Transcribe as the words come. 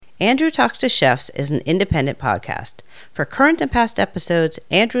Andrew Talks to Chefs is an independent podcast. For current and past episodes,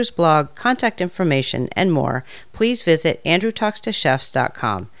 Andrew's blog, contact information, and more, please visit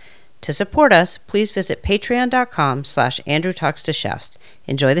andrewtalkstochefs.com. To support us, please visit patreon.com/andrewtalkstochefs.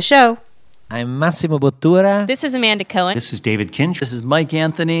 Enjoy the show. I'm Massimo Bottura. This is Amanda Cohen. This is David Kinch. This is Mike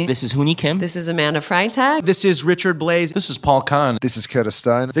Anthony. This is Hooni Kim. This is Amanda Freitag. This is Richard Blaze. This is Paul Kahn. This is Curtis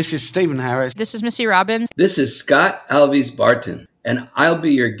Stone. This is Stephen Harris. This is Missy Robbins. This is Scott Alves Barton, and I'll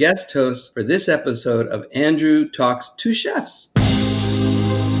be your guest host for this episode of Andrew Talks to Chefs.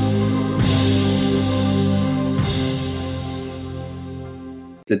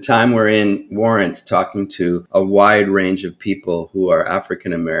 The time we're in warrants talking to a wide range of people who are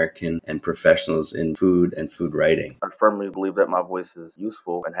African American and professionals in food and food writing. I firmly believe that my voice is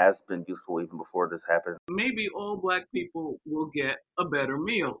useful and has been useful even before this happened. Maybe all Black people will get a better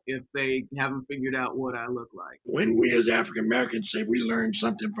meal if they haven't figured out what I look like. When we as African Americans say we learned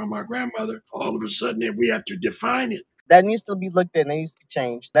something from our grandmother, all of a sudden if we have to define it. That needs to be looked at and needs to be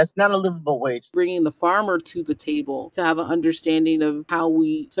changed. That's not a livable wage. Bringing the farmer to the table to have an understanding of how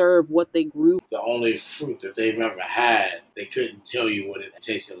we serve what they grew. The only fruit that they've ever had, they couldn't tell you what it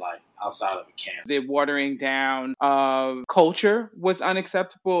tasted like outside of a can. The watering down of culture was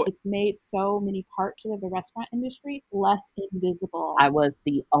unacceptable. It's made so many parts of the restaurant industry less invisible. I was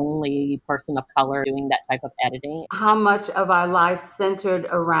the only person of color doing that type of editing. How much of our life centered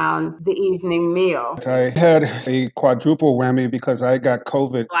around the evening meal? I had a quadruple whammy because I got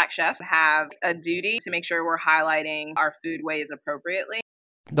COVID. Black chefs have a duty to make sure we're highlighting our food ways appropriately.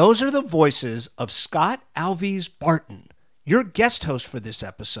 Those are the voices of Scott Alves Barton, your guest host for this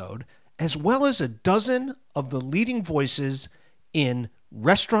episode, as well as a dozen of the leading voices in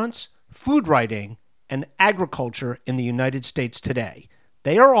restaurants, food writing, and agriculture in the United States today.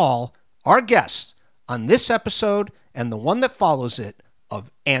 They are all our guests on this episode and the one that follows it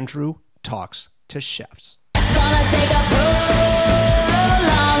of Andrew Talks to Chefs. It's gonna take a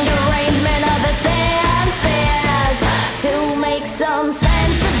prolonged arrangement of the senses to make some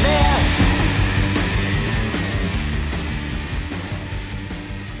sense of this.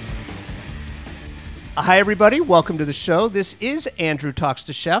 Hi, everybody. Welcome to the show. This is Andrew Talks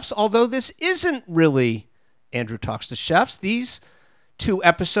to Chefs, although this isn't really Andrew Talks to Chefs. These two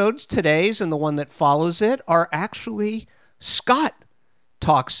episodes, today's and the one that follows it, are actually Scott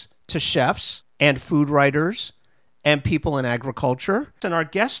Talks to Chefs and food writers and people in agriculture. And our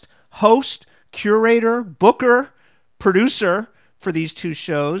guest host, curator, booker, producer for these two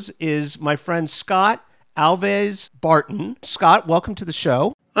shows is my friend Scott Alves Barton. Scott, welcome to the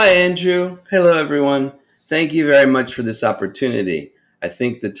show. Hi, Andrew. Hello, everyone. Thank you very much for this opportunity. I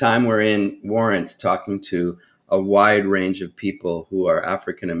think the time we're in warrants talking to a wide range of people who are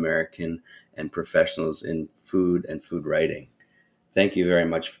African American and professionals in food and food writing. Thank you very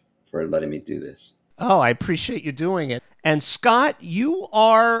much for letting me do this. Oh, I appreciate you doing it. And Scott, you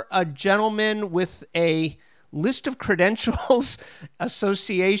are a gentleman with a list of credentials,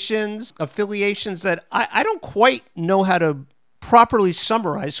 associations, affiliations that I don't quite know how to properly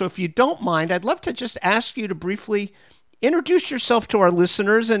summarize. So if you don't mind, I'd love to just ask you to briefly introduce yourself to our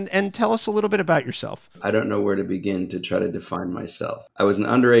listeners and tell us a little bit about yourself. I don't know where to begin to try to define myself. I was an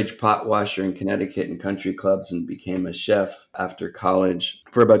underage pot washer in Connecticut in country clubs and became a chef after college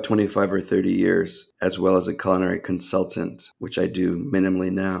for about 25 or 30 years, as well as a culinary consultant, which I do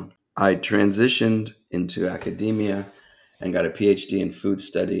minimally now. I transitioned into academia and got a PhD in food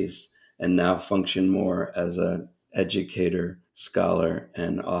studies and now function more as an educator, scholar,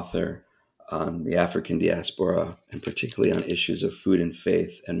 and author on the African diaspora, and particularly on issues of food and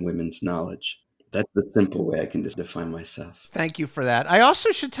faith and women's knowledge. That's the simple way I can define myself. Thank you for that. I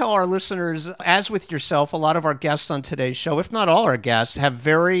also should tell our listeners, as with yourself, a lot of our guests on today's show, if not all our guests, have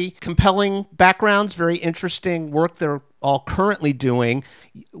very compelling backgrounds, very interesting work they're all currently doing.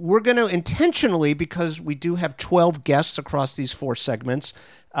 We're going to intentionally, because we do have 12 guests across these 4 segments,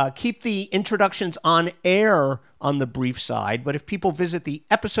 keep the introductions on air on the brief side. But if people visit the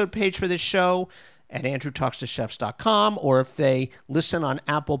episode page for this show at andrewtalkstochefs.com, or if they listen on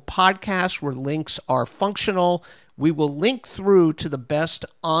Apple Podcasts where links are functional, we will link through to the best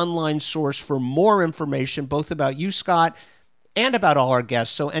online source for more information, both about you, Scott, and about all our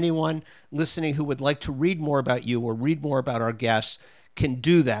guests. So anyone listening who would like to read more about you or read more about our guests can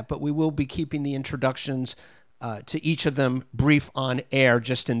do that. But we will be keeping the introductions to each of them brief on air,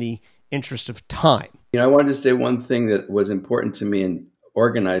 just in the interest of time. I wanted to say one thing that was important to me in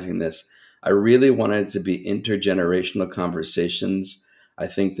organizing this. I really wanted it to be intergenerational conversations. I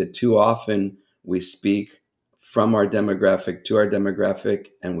think that too often we speak from our demographic to our demographic,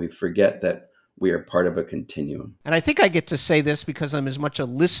 and we forget that we are part of a continuum. And I think I get to say this because I'm as much a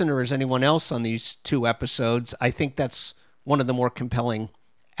listener as anyone else on these 2 episodes. I think that's one of the more compelling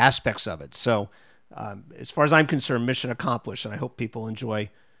aspects of it. So as far as I'm concerned, mission accomplished. And I hope people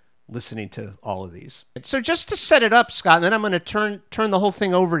enjoy listening to all of these. So just to set it up, Scott, and then I'm going to turn the whole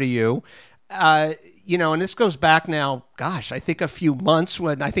thing over to you. And this goes back now, gosh, I think a few months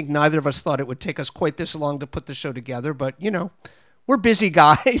when I think neither of us thought it would take us quite this long to put the show together. But, we're busy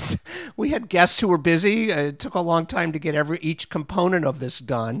guys. We had guests who were busy. It took a long time to get each component of this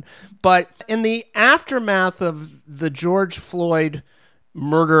done. But in the aftermath of the George Floyd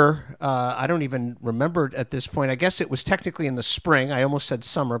murder, I don't even remember at this point. I guess it was technically in the spring. I almost said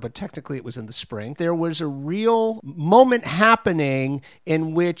summer, but technically it was in the spring. There was a real moment happening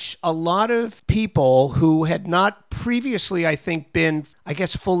in which a lot of people who had not previously, I think, been,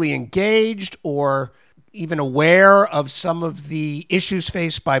 fully engaged or even aware of some of the issues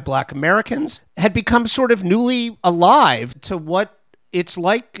faced by Black Americans had become sort of newly alive to what it's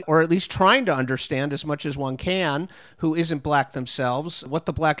like, or at least trying to understand as much as one can, who isn't Black themselves, what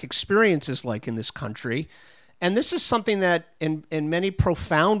the Black experience is like in this country. And this is something that in many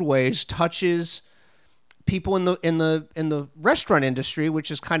profound ways touches people in the restaurant industry,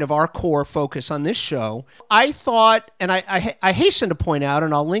 which is kind of our core focus on this show. I thought, and I hasten to point out,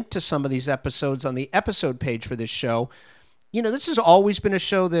 and I'll link to some of these episodes on the episode page for this show, this has always been a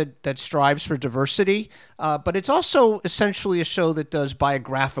show that strives for diversity, but it's also essentially a show that does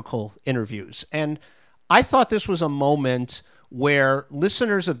biographical interviews. And I thought this was a moment where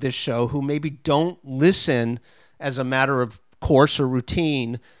listeners of this show who maybe don't listen as a matter of course or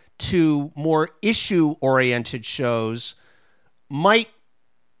routine to more issue-oriented shows might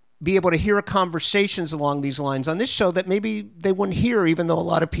be able to hear conversations along these lines on this show that maybe they wouldn't hear, even though a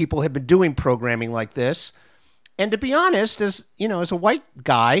lot of people have been doing programming like this. And to be honest, as a white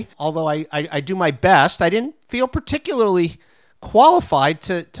guy, although I do my best, I didn't feel particularly qualified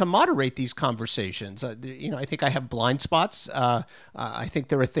to moderate these conversations. I think I have blind spots. I think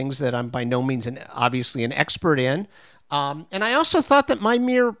there are things that I'm by no means obviously an expert in. And I also thought that my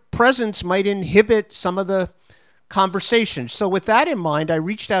mere presence might inhibit some of the conversation. So with that in mind, I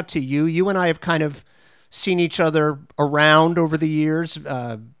reached out to you. You and I have kind of seen each other around over the years.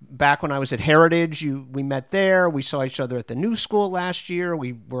 Back when I was at Heritage, we met there. We saw each other at the New School last year.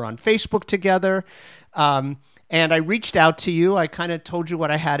 We were on Facebook together. And I reached out to you. I kind of told you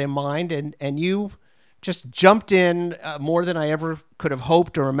what I had in mind, and you just jumped in more than I ever could have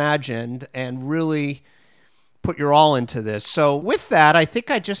hoped or imagined and really put your all into this. So with that, I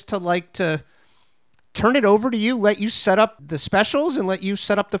think I'd just like to turn it over to you, let you set up the specials and let you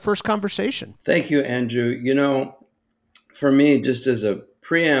set up the first conversation. Thank you, Andrew. For me, just as a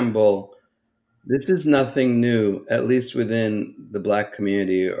preamble, this is nothing new, at least within the Black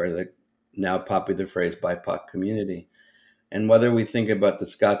community or the now popular phrase BIPOC community. And whether we think about the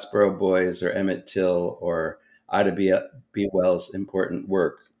Scottsboro Boys or Emmett Till or Ida B. Wells' important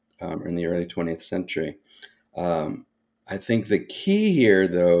work in the early 20th century, I think the key here,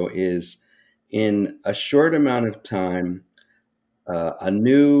 though, is in a short amount of time, a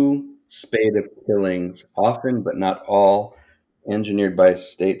new spate of killings, often but not all, engineered by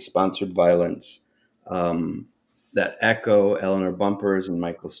state-sponsored violence, that echo Eleanor Bumpurs and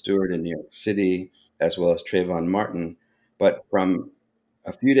Michael Stewart in New York City, as well as Trayvon Martin. But from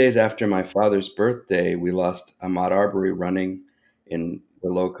a few days after my father's birthday, we lost Ahmaud Arbery running in the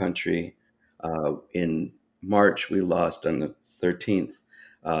Low Country. In March, we lost on the 13th,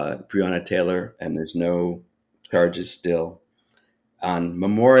 Breonna Taylor, and there's no charges still. On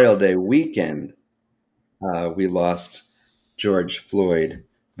Memorial Day weekend, we lost George Floyd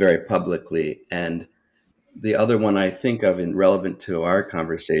very publicly. And the other one I think of and relevant to our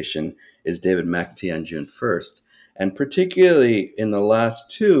conversation is David McAtee on June 1st. And particularly in the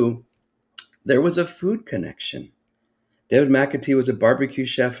last two, there was a food connection. David McAtee was a barbecue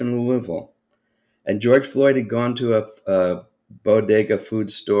chef in Louisville. And George Floyd had gone to a bodega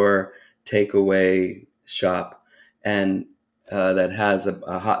food store, takeaway shop, and that has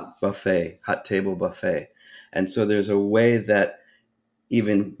a hot table buffet. And so there's a way that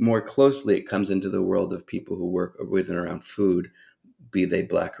even more closely it comes into the world of people who work with and around food, be they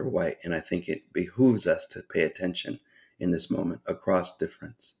Black or white. And I think it behooves us to pay attention in this moment across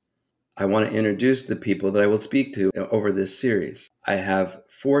difference. I want to introduce the people that I will speak to over this series. I have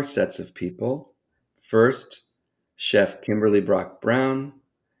 4 sets of people. First, Chef Kimberly Brock Brown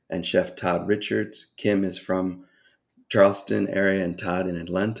and Chef Todd Richards. Kim is from Charleston area and Todd in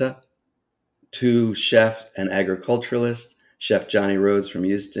Atlanta. 2 chef and agriculturalist, Chef Johnny Rhodes from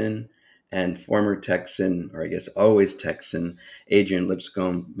Houston and former Texan, or I guess always Texan, Adrienne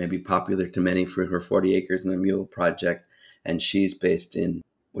Lipscomb may be popular to many for her 40 Acres and a Mule project, and she's based in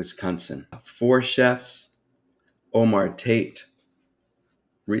Wisconsin. 4 chefs, Omar Tate,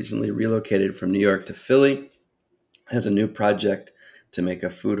 recently relocated from New York to Philly, has a new project to make a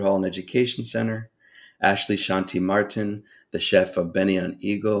food hall and education center. Ashley Shanti Martin, the chef of Benny on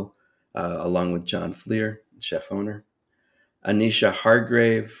Eagle, along with John Fleer, chef owner. Anisha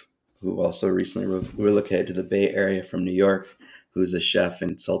Hargrave, who also recently relocated to the Bay Area from New York, who's a chef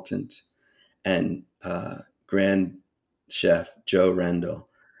and consultant. And Grand Chef Joe Rendell,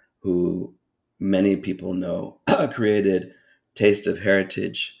 who many people know created Taste of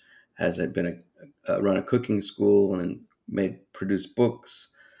Heritage, has been run a cooking school and produced books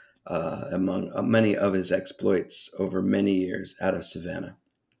among many of his exploits over many years out of Savannah.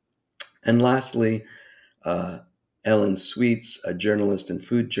 And lastly, Ellen Sweets, a journalist and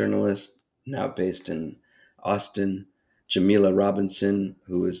food journalist, now based in Austin. Jamila Robinson,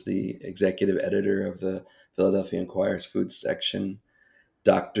 who is the executive editor of the Philadelphia Inquirer's food section.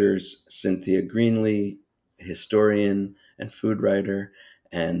 Doctors Cynthia Greenlee, historian and food writer,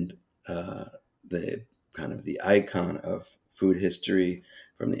 and the icon of food history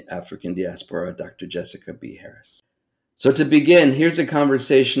from the African diaspora, Dr. Jessica B. Harris. So to begin, here's a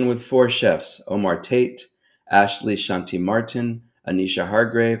conversation with 4 chefs: Omar Tate, Ashley Shanti Martin, Anisha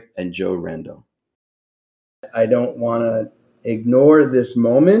Hargrave, and Joe Rendell. I don't want to ignore this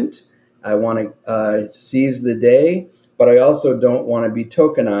moment. I want to seize the day, but I also don't want to be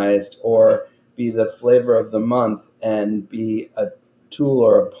tokenized or be the flavor of the month and be a tool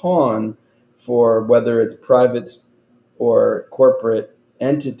or a pawn for whether it's private or corporate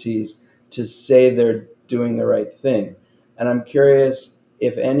entities to say they're doing the right thing. And I'm curious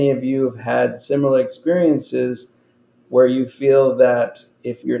if any of you have had similar experiences where you feel that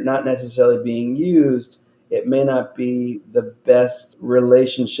if you're not necessarily being used, it may not be the best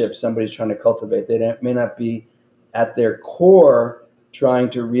relationship somebody's trying to cultivate. They may not be at their core trying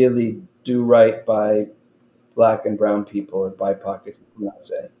to really do right by Black and brown people or BIPOC, as you might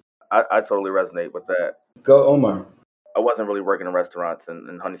say. I totally resonate with that. Go, Omar. I wasn't really working in restaurants,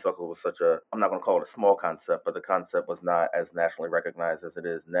 and honeysuckle was such a, I'm not going to call it a small concept, but the concept was not as nationally recognized as it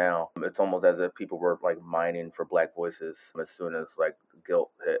is now. It's almost as if people were like mining for Black voices as soon as like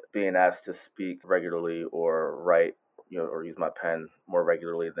guilt hit. Being asked to speak regularly or write, or use my pen more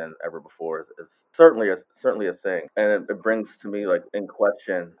regularly than ever before is certainly a thing. And it brings to me like in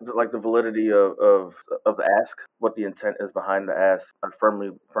question like the validity of the ask, what the intent is behind the ask. I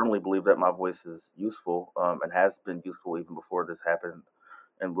firmly believe that my voice is useful and has been useful even before this happened,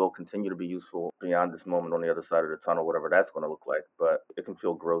 and will continue to be useful beyond this moment on the other side of the tunnel, whatever that's going to look like. But it can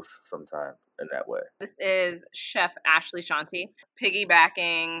feel gross sometimes in that way. This is Chef Ashley Shanti,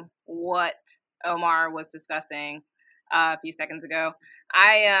 piggybacking what Omar was discussing a few seconds ago.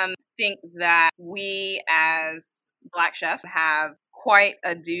 I think that we as Black chefs have quite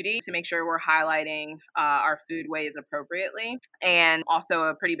a duty to make sure we're highlighting our foodways appropriately, and also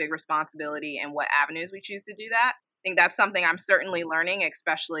a pretty big responsibility in what avenues we choose to do that. I think that's something I'm certainly learning,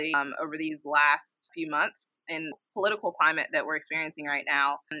 especially over these last few months in political climate that we're experiencing right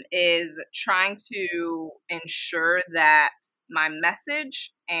now, is trying to ensure that my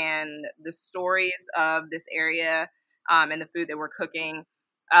message and the stories of this area and the food that we're cooking,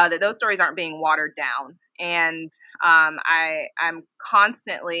 that those stories aren't being watered down. And I'm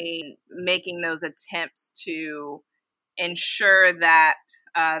constantly making those attempts to ensure that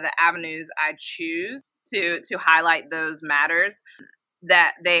the avenues I choose to highlight those matters,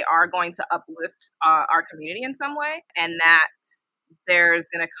 that they are going to uplift our community in some way, and that there's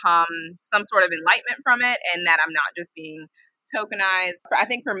going to come some sort of enlightenment from it, and that I'm not just being tokenized. I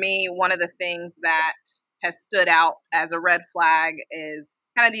think for me, one of the things that has stood out as a red flag is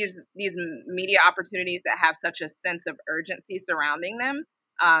kind of these media opportunities that have such a sense of urgency surrounding them,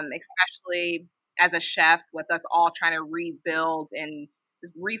 especially as a chef, with us all trying to rebuild and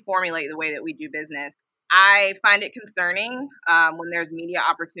just reformulate the way that we do business. I find it concerning when there's media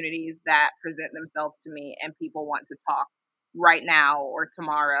opportunities that present themselves to me and people want to talk right now or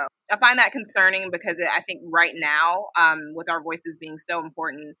tomorrow. I find that concerning because I think right now, with our voices being so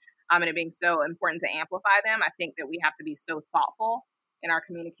important, and it being so important to amplify them, I think that we have to be so thoughtful in our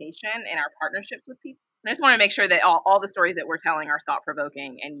communication and our partnerships with people. I just want to make sure that all the stories that we're telling are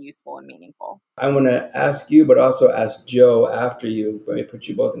thought-provoking and useful and meaningful. I want to ask you, but also ask Joe after you. Let me put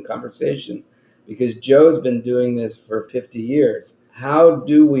you both in conversation, because Joe's been doing this for 50 years. How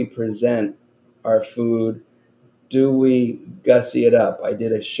do we present our food? Do we gussy it up? I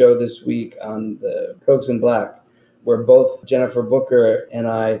did a show this week on the Cokes and Black where both Jennifer Booker and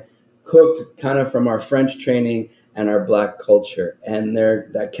I cooked kind of from our French training and our Black culture, and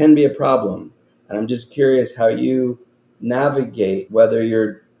that can be a problem. And I'm just curious how you navigate, whether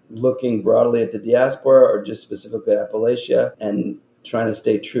you're looking broadly at the diaspora or just specifically at Appalachia, and trying to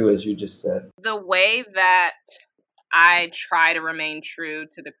stay true, as you just said. The way that I try to remain true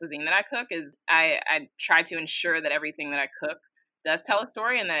to the cuisine that I cook is I try to ensure that everything that I cook does tell a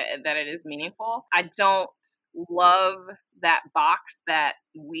story and that it is meaningful. I don't love that box that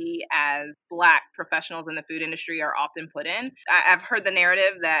we as Black professionals in the food industry are often put in. I've heard the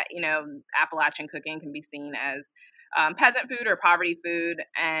narrative that, Appalachian cooking can be seen as peasant food or poverty food.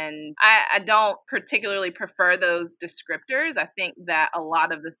 And I don't particularly prefer those descriptors. I think that a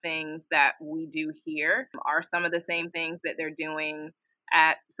lot of the things that we do here are some of the same things that they're doing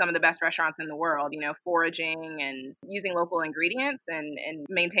at some of the best restaurants in the world, foraging and using local ingredients and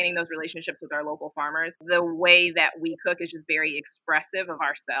maintaining those relationships with our local farmers. The way that we cook is just very expressive of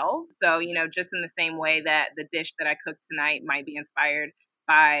ourselves. So, just in the same way that the dish that I cooked tonight might be inspired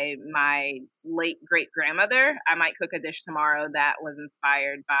by my late great grandmother, I might cook a dish tomorrow that was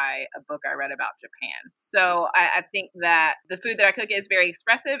inspired by a book I read about Japan. So I think that the food that I cook is very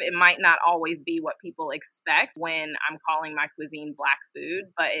expressive. It might not always be what people expect when I'm calling my cuisine Black food,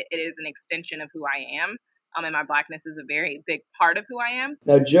 but it is an extension of who I am. And my Blackness is a very big part of who I am.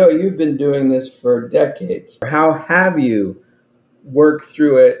 Now, Joe, you've been doing this for decades. How have you worked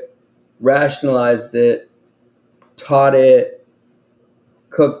through it, rationalized it, taught it,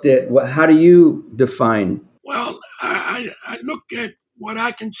 cooked it? How do you define? Well, I look at what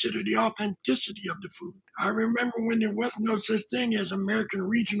I consider the authenticity of the food. I remember when there was no such thing as American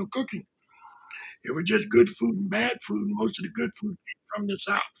regional cooking. It was just good food and bad food. Most of the good food came from the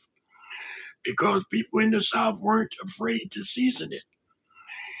South because people in the South weren't afraid to season it.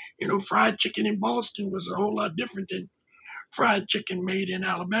 Fried chicken in Boston was a whole lot different than fried chicken made in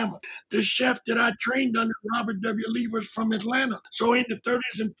Alabama. The chef that I trained under, Robert W. Lee, was from Atlanta. So in the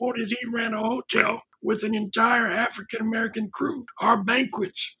 30s and 40s, he ran a hotel with an entire African-American crew. Our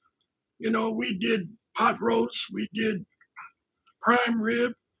banquets, we did pot roast, we did prime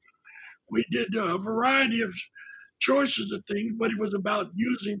rib, we did a variety of choices of things, but it was about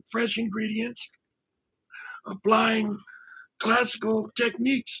using fresh ingredients, applying classical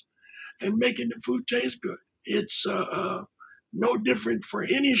techniques, and making the food taste good. It's no different for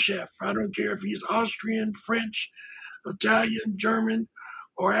any chef. I don't care if he's Austrian, French, Italian, German,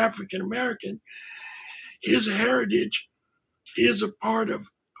 or African American. His heritage is a part of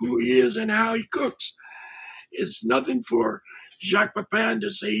who he is and how he cooks. It's nothing for Jacques Pepin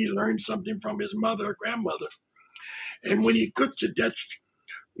to say he learned something from his mother or grandmother. And when he cooks it, that's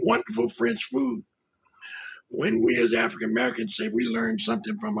wonderful French food. When we as African Americans say we learned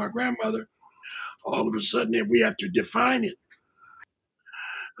something from our grandmother, all of a sudden we have to define it.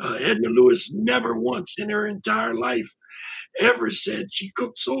 Edna Lewis never once in her entire life ever said she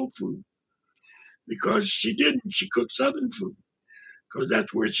cooked soul food, because she didn't. She cooked Southern food because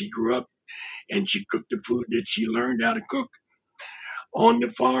that's where she grew up, and she cooked the food that she learned how to cook on the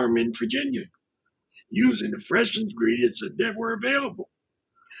farm in Virginia using the fresh ingredients that were available.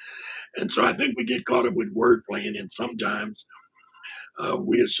 And so I think we get caught up with wordplay, and sometimes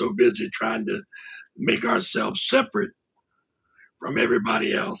we are so busy trying to make ourselves separate from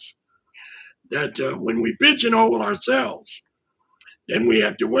everybody else that when we pigeonhole ourselves, then we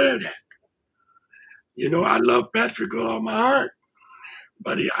have to wear that. I love Patrick with all my heart,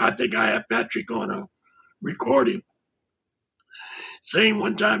 but I think I have Patrick on a recording saying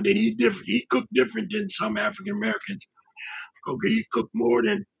one time that he cooked different than some African Americans. Okay, he cooked more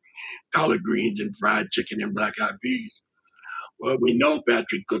than collard greens and fried chicken and black-eyed peas. Well, we know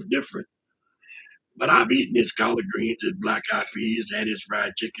Patrick cooked different, but I've eaten his collard greens and black-eyed peas and his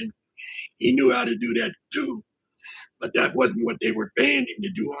fried chicken. He knew how to do that too, but that wasn't what they were paying him to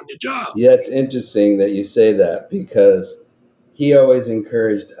do on the job. Yeah, it's interesting that you say that, because he always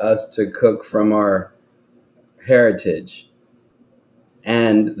encouraged us to cook from our heritage.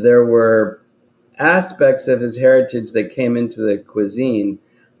 And there were aspects of his heritage that came into the cuisine,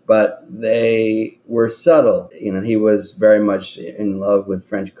 but they were subtle. He was very much in love with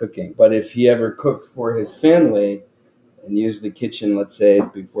French cooking. But if he ever cooked for his family and used the kitchen, let's say,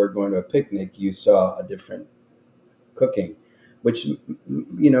 before going to a picnic, you saw a different cooking, which,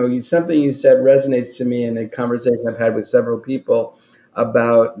 something you said resonates to me in a conversation I've had with several people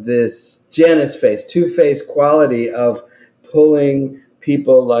about this Janus face, two-faced quality of pulling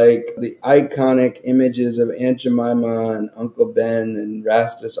people like the iconic images of Aunt Jemima and Uncle Ben and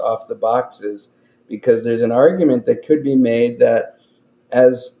Rastus off the boxes, because there's an argument that could be made that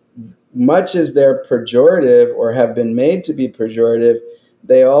as much as they're pejorative or have been made to be pejorative,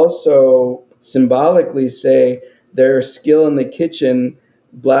 they also symbolically say their skill in the kitchen,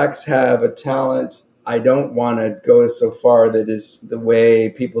 blacks have a talent. I don't want to go so far that is the way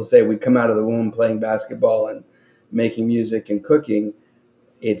people say we come out of the womb playing basketball and making music and cooking.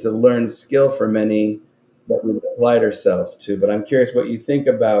 It's a learned skill for many that we've applied ourselves to. But I'm curious what you think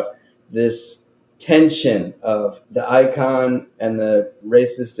about this tension of the icon and the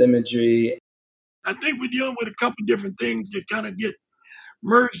racist imagery. I think we're dealing with a couple different things that kind of get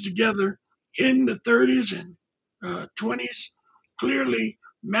merged together in the 30s and 20s. Clearly,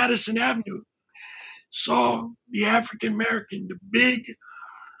 Madison Avenue saw the African American, the big,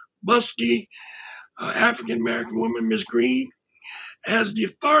 busty African American woman, Miss Green, as the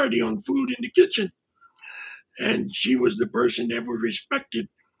authority on food in the kitchen. And she was the person that was respected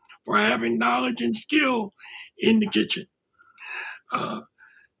for having knowledge and skill in the kitchen.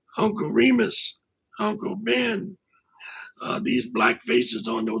 Uncle Remus, Uncle Ben, these black faces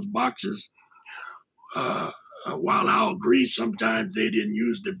on those boxes, while I'll agree sometimes they didn't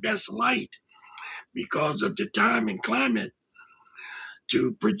use the best light because of the time and climate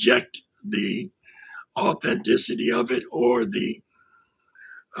to project the authenticity of it or the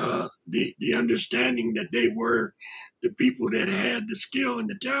understanding that they were the people that had the skill and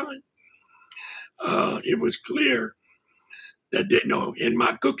the talent. It was clear that they know in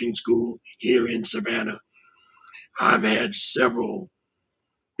my cooking school here in Savannah, I've had several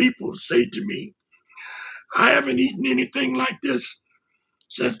people say to me, I haven't eaten anything like this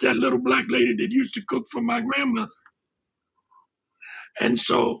since that little black lady that used to cook for my grandmother. And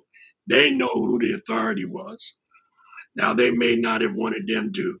so they know who the authority was. Now they may not have wanted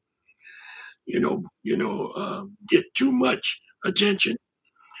them to, get too much attention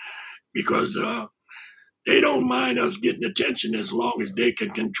because they don't mind us getting attention as long as they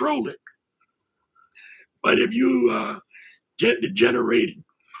can control it. But if you tend to generate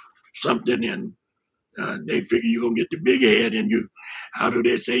something and they figure you're going to get the big head and how do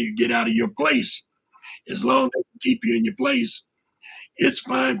they say, you get out of your place? As long as they can keep you in your place, it's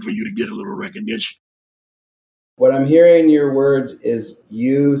fine for you to get a little recognition. What I'm hearing in your words is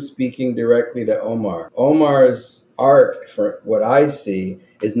you speaking directly to Omar. Omar's arc, for what I see,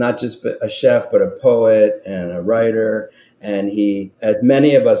 is not just a chef, but a poet and a writer. And he, as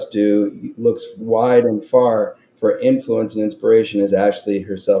many of us do, looks wide and far for influence and inspiration, as Ashley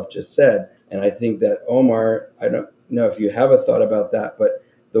herself just said. And I think that Omar, I don't know if you have a thought about that, but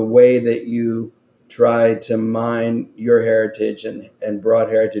the way that you try to mine your heritage and broad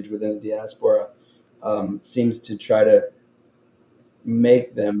heritage within the diaspora seems to try to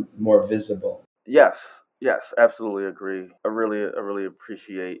make them more visible. Yes, absolutely agree. I really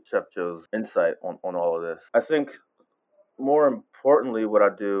appreciate Chef Joe's insight on all of this. I think more importantly, what I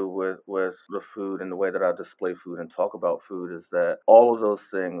do with the food and the way that I display food and talk about food is that all of those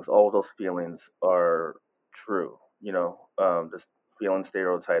things, all of those feelings are true. This feeling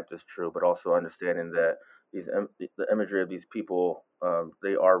stereotype is true, but also understanding that the imagery of these people,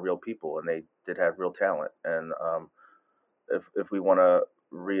 they are real people and they did have real talent. And if we want to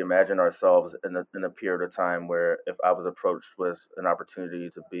reimagine ourselves in a period of time where if I was approached with an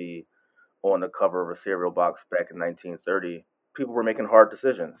opportunity to be on the cover of a cereal box back in 1930, people were making hard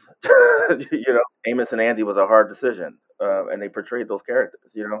decisions. Amos and Andy was a hard decision, and they portrayed those characters.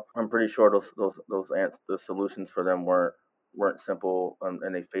 I'm pretty sure the solutions for them weren't simple,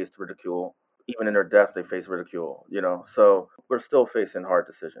 and they faced ridicule. Even in their death, they faced ridicule. So we're still facing hard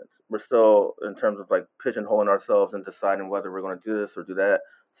decisions. We're still, in terms of like pigeonholing ourselves and deciding whether we're going to do this or do that.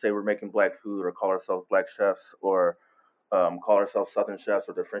 Say we're making black food, or call ourselves black chefs, or call ourselves Southern chefs,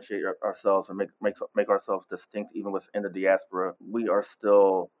 or differentiate ourselves and make ourselves distinct even within the diaspora. We are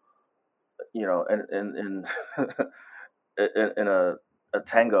still, in a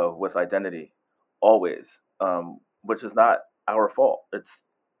tango with identity, always, which is not our fault. It's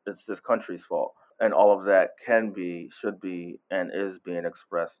this country's fault, and all of that can be, should be, and is being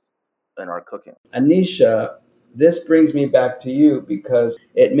expressed in our cooking. Anisha, this brings me back to you because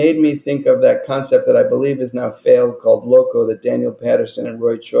it made me think of that concept that I believe is now failed called Loco that Daniel Patterson and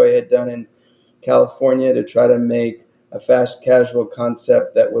Roy Choi had done in California to try to make a fast casual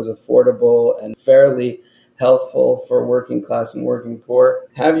concept that was affordable and fairly healthful for working class and working poor.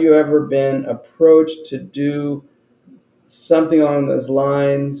 Have you ever been approached to do something along those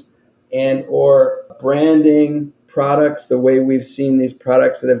lines and or branding products the way we've seen these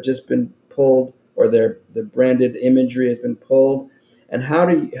products that have just been pulled, or the branded imagery has been pulled? And how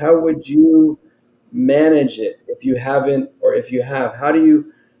would you manage it if you haven't, or if you have? How do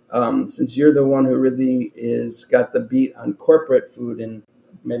you, since you're the one who really got the beat on corporate food and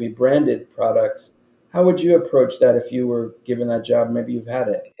maybe branded products, How would you approach that if you were given that job? Maybe you've had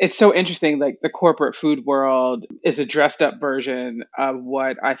it. It's so interesting. Like the corporate food world is a dressed up version of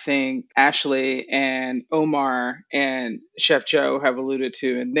what I think Ashley and Omar and Chef Joe have alluded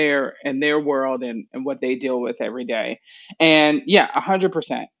to in their world and what they deal with every day. And yeah,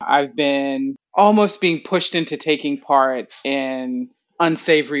 100%. I've been almost being pushed into taking part in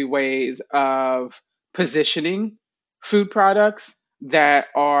unsavory ways of positioning food products that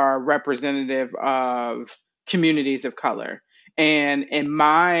are representative of communities of color. And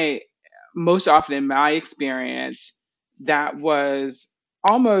most often in my experience, that was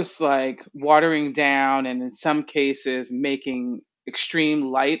almost like watering down and in some cases making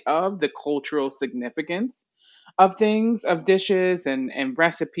extreme light of the cultural significance of things, of dishes and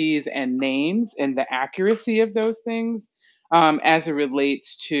recipes and names and the accuracy of those things as it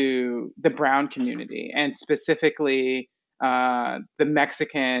relates to the brown community and specifically the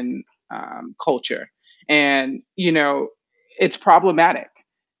Mexican culture. And, it's problematic.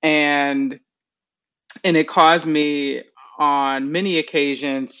 And it caused me on many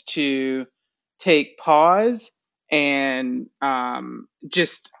occasions to take pause and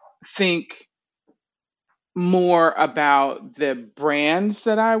just think more about the brands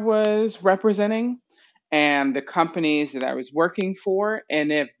that I was representing and the companies that I was working for,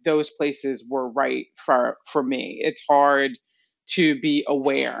 and if those places were right for me. It's hard to be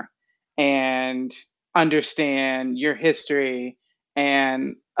aware and understand your history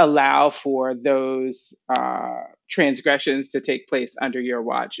and allow for those transgressions to take place under your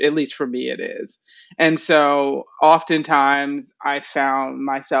watch. At least for me, it is. And so oftentimes I found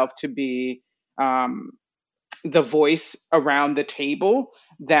myself to be the voice around the table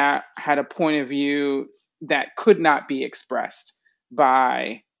that had a point of view that could not be expressed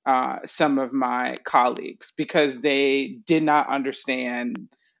by some of my colleagues because they did not understand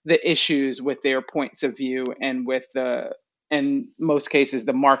the issues with their points of view and with in most cases,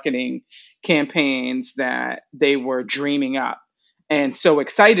 the marketing campaigns that they were dreaming up and so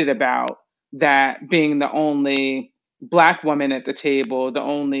excited about, that being the only Black woman at the table, the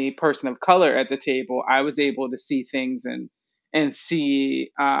only person of color at the table, I was able to see things and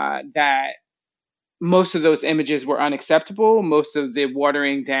see that most of those images were unacceptable. Most of the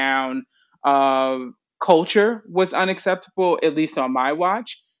watering down of culture was unacceptable, at least on my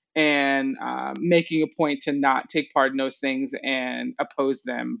watch, and making a point to not take part in those things and oppose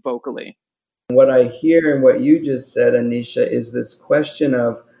them vocally. What I hear and what you just said, Anisha, is this question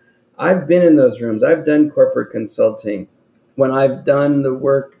of, I've been in those rooms. I've done corporate consulting. When I've done the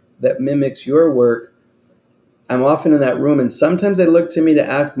work that mimics your work, I'm often in that room, and sometimes they look to me to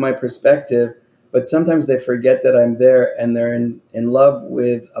ask my perspective, but sometimes they forget that I'm there and they're in love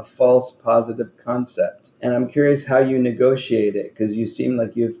with a false positive concept. And I'm curious how you negotiate it, because you seem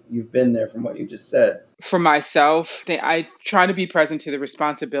like you've been there from what you just said. For myself, I try to be present to the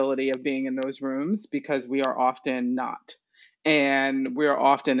responsibility of being in those rooms because we are often not. And we're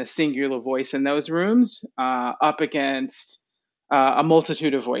often a singular voice in those rooms up against a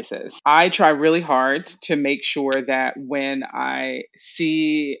multitude of voices. I try really hard to make sure that when I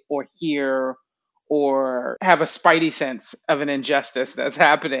see or hear or have a spidey sense of an injustice that's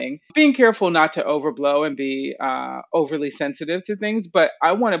happening, being careful not to overblow and be overly sensitive to things. But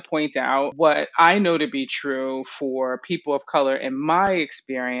I want to point out what I know to be true for people of color in my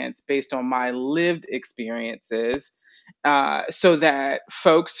experience, based on my lived experiences, so that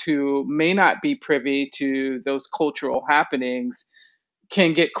folks who may not be privy to those cultural happenings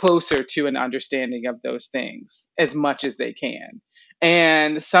can get closer to an understanding of those things as much as they can.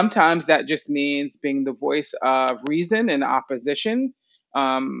 And sometimes that just means being the voice of reason and opposition,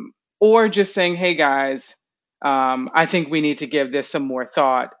 or just saying, hey guys, I think we need to give this some more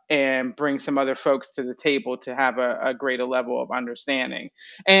thought and bring some other folks to the table to have a greater level of understanding.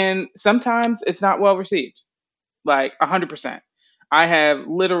 And sometimes it's not well received, like 100%. I have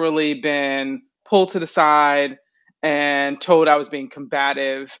literally been pulled to the side and told I was being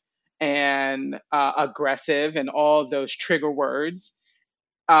combative and aggressive and all those trigger words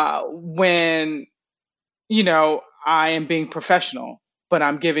when, I am being professional, but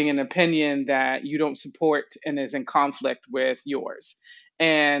I'm giving an opinion that you don't support and is in conflict with yours.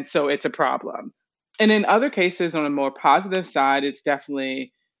 And so it's a problem. And in other cases, on a more positive side, it's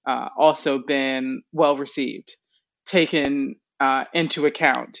definitely also been well received, taken into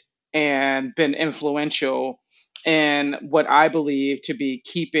account, and been influential in what I believe to be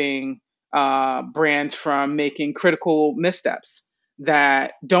keeping brands from making critical missteps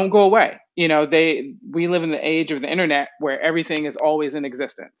that don't go away. We live in the age of the internet where everything is always in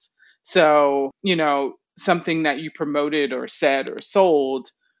existence. So, something that you promoted or said or sold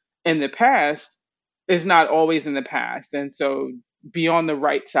in the past is not always in the past. And so be on the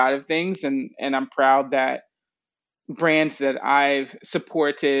right side of things. And I'm proud that brands that I've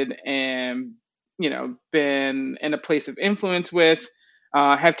supported and, been in a place of influence with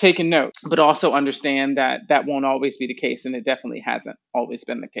have taken note, but also understand that that won't always be the case. And it definitely hasn't always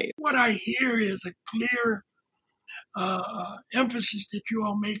been the case. What I hear is a clear emphasis that you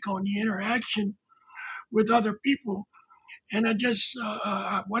all make on the interaction with other people. And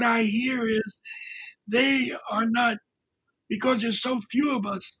what I hear is they are not, because there's so few of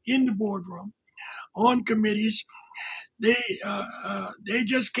us in the boardroom, on committees, they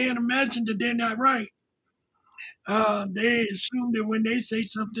just can't imagine that they're not right. They assume that when they say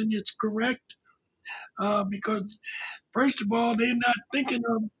something, it's correct, because first of all, they're not thinking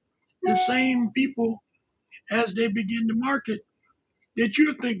of the same people as they begin to market that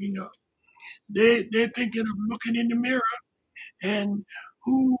you're thinking of. They're thinking of looking in the mirror and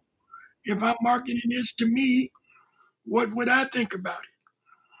who, if I'm marketing this to me, what would I think about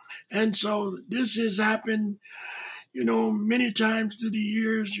it? And so this has happened, many times through the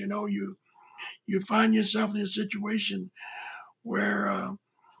years. You find yourself in a situation where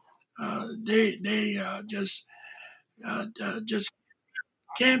they just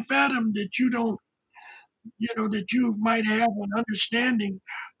can't fathom that you don't, that you might have an understanding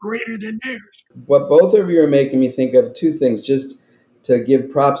greater than theirs. What both of you are making me think of two things. Just to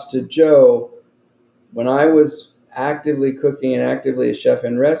give props to Joe, when I was actively cooking and actively a chef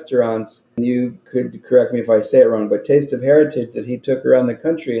in restaurants, and you could correct me if I say it wrong, but Taste of Heritage that he took around the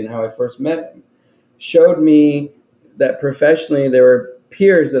country and how I first met him showed me that professionally there were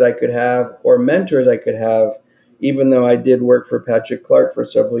peers that I could have or mentors I could have, even though I did work for Patrick Clark for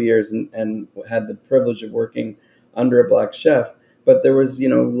several years and had the privilege of working under a Black chef. But there was,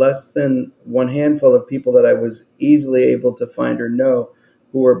 less than one handful of people that I was easily able to find or know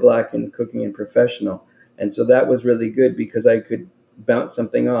who were Black and cooking and professional. And so that was really good because I could bounce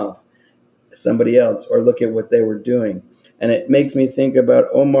something off somebody else or look at what they were doing. And it makes me think about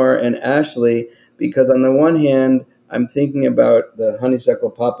Omar and Ashley, because on the one hand, I'm thinking about the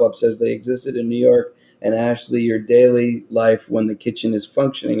Honeysuckle pop-ups as they existed in New York, and Ashley, your daily life when the kitchen is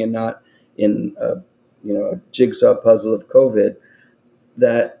functioning and not in a jigsaw puzzle of COVID.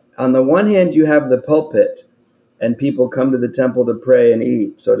 That on the one hand, you have the pulpit and people come to the temple to pray and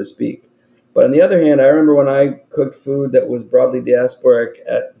eat, so to speak. But on the other hand, I remember when I cooked food that was broadly diasporic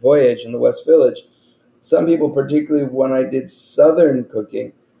at Voyage in the West Village, some people, particularly when I did Southern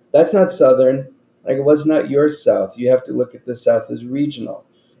cooking, that's not Southern. I go, well, it's not your South. You have to look at the South as regional.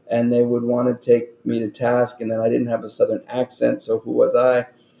 And they would want to take me to task, and then I didn't have a Southern accent, so who was I?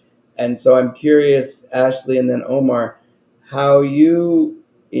 And so I'm curious, Ashley and then Omar, how you,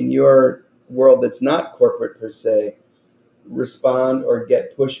 in your world that's not corporate per se, respond or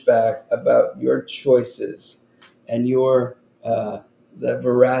get pushback about your choices and your the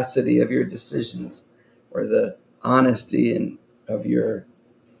veracity of your decisions or the honesty of your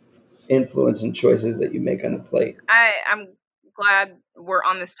influence and choices that you make on the plate. I'm glad we're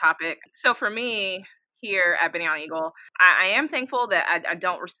on this topic. So for me here at Benihana Eagle, I am thankful that I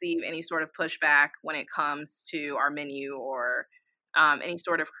don't receive any sort of pushback when it comes to our menu or any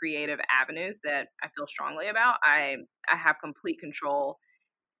sort of creative avenues that I feel strongly about. I have complete control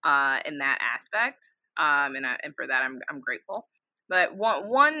in that aspect, and for that I'm grateful. But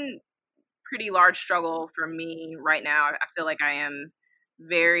one pretty large struggle for me right now, I feel like I am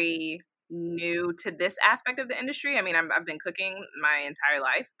very new to this aspect of the industry. I mean, I've been cooking my entire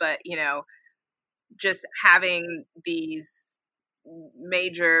life, but just having these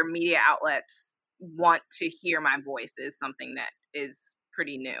major media outlets want to hear my voice is something that is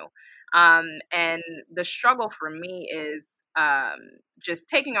pretty new. And the struggle for me is just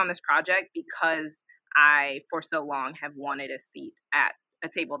taking on this project because I, for so long, have wanted a seat at a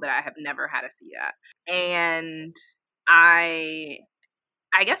table that I have never had a seat at. And I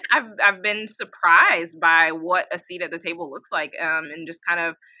guess I've been surprised by what a seat at the table looks like, and just kind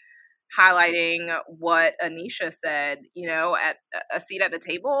of highlighting what Anisha said, at a seat at the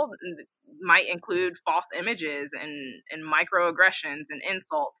table might include false images and microaggressions and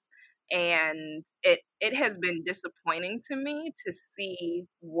insults. And it has been disappointing to me to see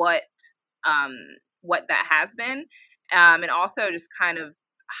what that has been. And also just kind of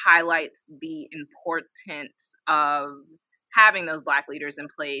highlights the importance of having those Black leaders in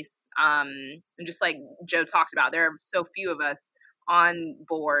place. And just like Joe talked about, there are so few of us on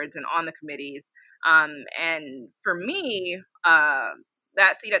boards and on the committees. And for me,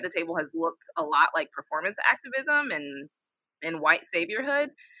 that seat at the table has looked a lot like performance activism and white saviorhood.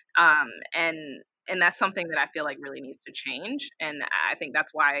 And And that's something that I feel like really needs to change. And I think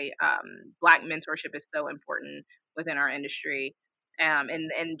that's why Black mentorship is so important within our industry, and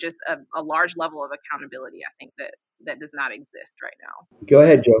just a large level of accountability. I think that does not exist right now. Go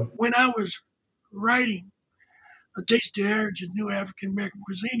ahead, Joe. When I was writing A Taste of Heritage, New African American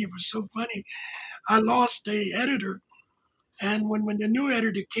Cuisine, it was so funny. I lost a editor, and when the new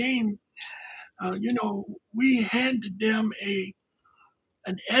editor came, we handed them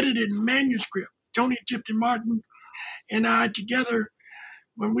an edited manuscript. Tony Tipton Martin and I together,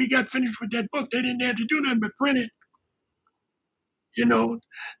 when we got finished with that book, they didn't have to do nothing but print it.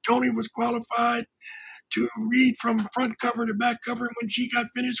 Tony was qualified to read from front cover to back cover, and when she got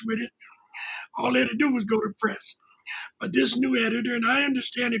finished with it, all they had to do was go to press. But this new editor, and I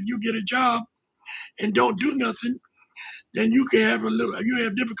understand if you get a job and don't do nothing, then you have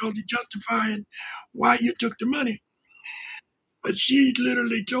difficulty justifying why you took the money. But she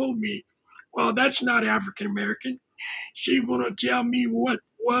literally told me, well, that's not African American. She want to tell me what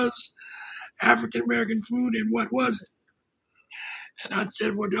was African American food and what wasn't. And I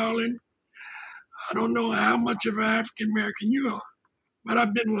said, well, darling, I don't know how much of an African American you are, but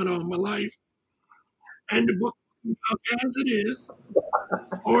I've been one all my life. And the book will come out as it is,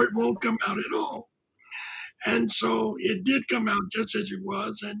 or it won't come out at all. And so it did come out just as it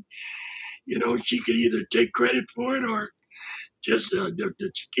was. And, she could either take credit for it or just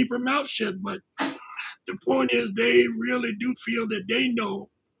keep her mouth shut. But the point is, they really do feel that they know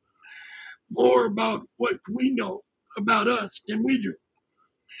more about what we know about us than we do.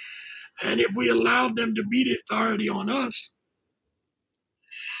 And if we allow them to be the authority on us,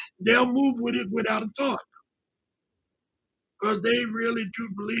 they'll move with it without a thought. Because they really do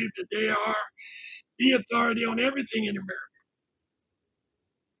believe that they are the authority on everything in America.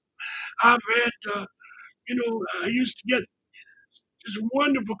 I've had, I used to get just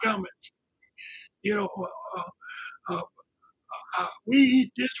wonderful comments. We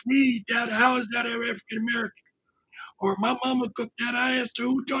eat this, we eat that. How is that African American? Or my mama cooked that. I asked her,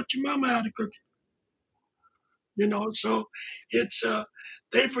 who taught your mama how to cook it? So it's,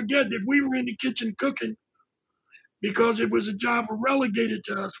 they forget that we were in the kitchen cooking because it was a job relegated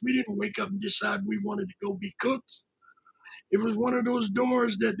to us. We didn't wake up and decide we wanted to go be cooks. It was one of those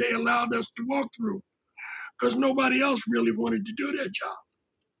doors that they allowed us to walk through because nobody else really wanted to do that job.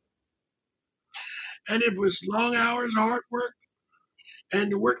 And it was long hours, hard work,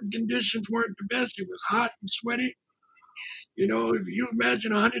 and the working conditions weren't the best. It was hot and sweaty. If you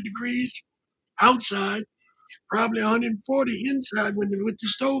imagine 100 degrees outside, probably 140 inside with the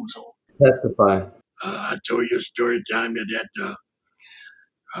stoves on. Testify. I told you a story time that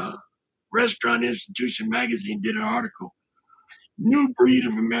Restaurant Institution magazine did an article, New Breed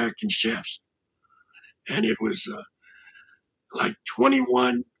of American Chefs. And it was like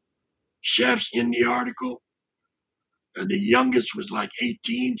 21 chefs in the article. The youngest was like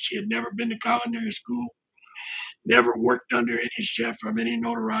 18. She had never been to culinary school, never worked under any chef of any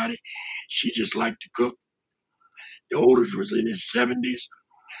notoriety. She just liked to cook. The oldest was in his 70s,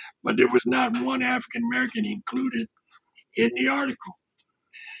 but there was not one African American included in the article.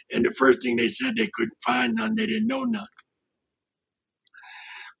 And the first thing they said, they couldn't find none, they didn't know none.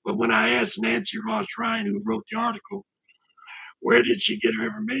 But when I asked Nancy Ross Ryan, who wrote the article, where did she get her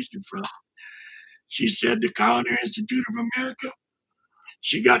information from? She said the Culinary Institute of America.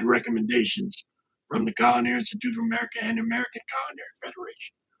 She got recommendations from the Culinary Institute of America and the American Culinary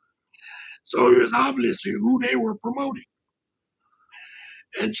Federation. So it was obviously who they were promoting.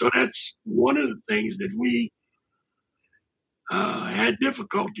 And so that's one of the things that we had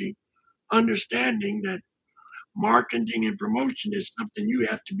difficulty understanding, that marketing and promotion is something you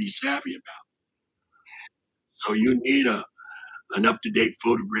have to be savvy about. So you need an up-to-date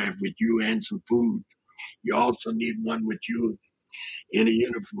photograph with you and some food. You also need one with you in a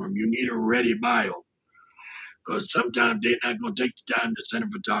uniform. You need a ready bio, because sometimes they're not going to take the time to send a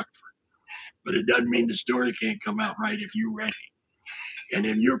photographer. But it doesn't mean the story can't come out right if you're ready. And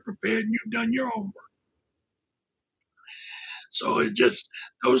if you're prepared and you've done your homework. So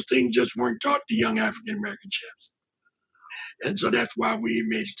those things just weren't taught to young African American chefs. And so that's why we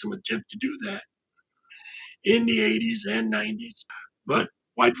made some attempt to do that in the 80s and 90s. But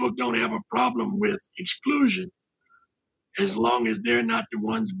white folk don't have a problem with exclusion as long as they're not the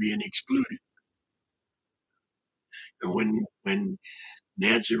ones being excluded. And when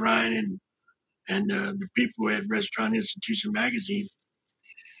Nancy Ryan and the people at Restaurant Institution magazine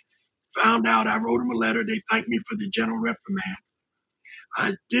found out I wrote them a letter, they thanked me for the general reprimand.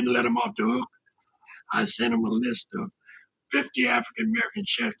 I didn't let them off the hook. I sent them a list of 50 African-American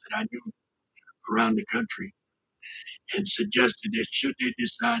chefs that I knew around the country and suggested that should they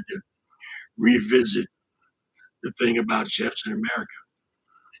decide to revisit the thing about chefs in America.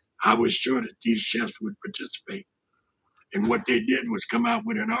 I was sure that these chefs would participate. And what they did was come out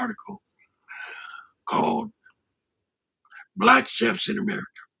with an article called Black Chefs in America.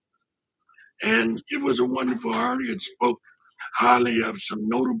 And it was a wonderful article. It spoke highly of some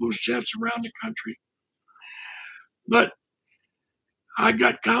notable chefs around the country. But I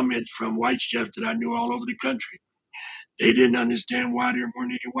got comments from white chefs that I knew all over the country. They didn't understand why there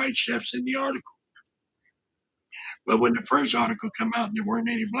weren't any white chefs in the article. But when the first article came out and there weren't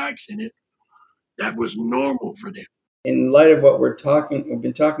any blacks in it, that was normal for them. In light of what we've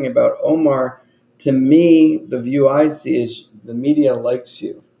been talking about, Omar, to me, the view I see is the media likes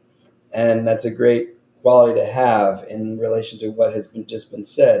you. And that's a great quality to have in relation to what has just been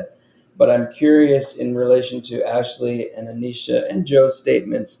said. But I'm curious in relation to Ashley and Anisha and Joe's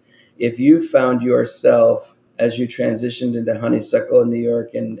statements, if you found yourself as you transitioned into Honeysuckle in New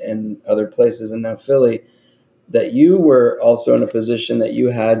York and other places and now Philly, that you were also in a position that you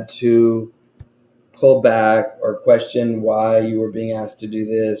had to pull back or question why you were being asked to do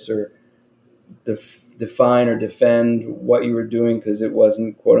this, or define or defend what you were doing because it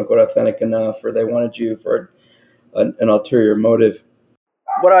wasn't quote unquote authentic enough, or they wanted you for an ulterior motive.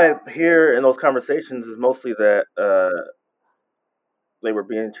 What I hear in those conversations is mostly that they were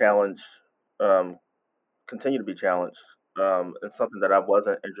being challenged, continue to be challenged. And something that I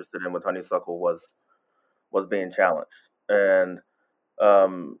wasn't interested in with Honeysuckle was being challenged. And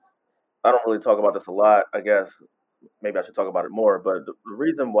I don't really talk about this a lot. I guess maybe I should talk about it more. But the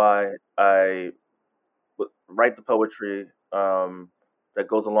reason why I write the poetry that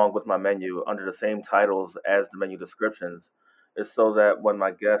goes along with my menu under the same titles as the menu descriptions is so that when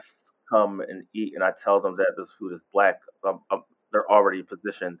my guests come and eat and I tell them that this food is black, they're already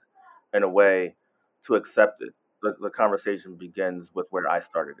positioned in a way to accept it. The conversation begins with where I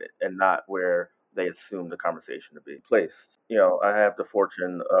started it and not where they assume the conversation to be placed. You know, I have the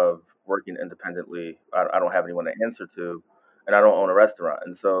fortune of working independently. I don't have anyone to answer to, and I don't own a restaurant.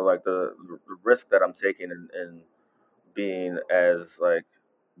 And so, like the risk that I'm taking in being as like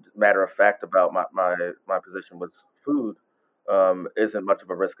matter of fact about my position with food isn't much of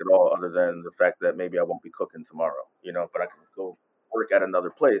a risk at all, other than the fact that maybe I won't be cooking tomorrow. You know, but I can go work at another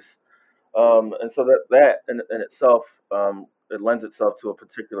place. And so that in itself, it lends itself to a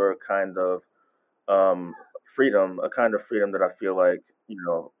particular kind of freedom, a kind of freedom that I feel like,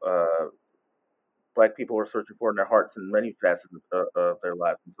 black people are searching for in their hearts in many facets of their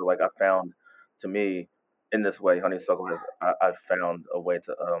lives. And so, like, I found, to me, in this way, Honeysuckle I've found a way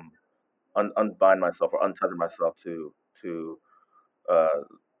to unbind myself or untether myself to uh,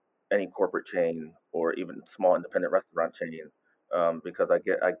 any corporate chain or even small independent restaurant chain, because I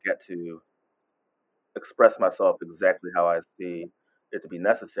get to express myself exactly how I see it to be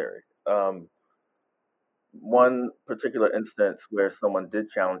necessary. One particular instance where someone did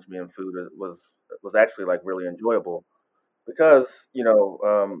challenge me in food was actually like really enjoyable because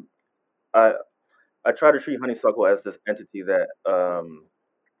I I try to treat Honeysuckle as this entity that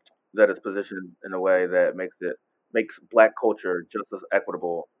is positioned in a way that makes Black culture just as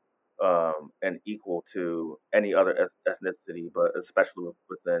equitable and equal to any other ethnicity, but especially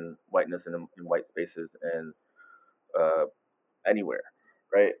within whiteness and in white spaces and uh, anywhere,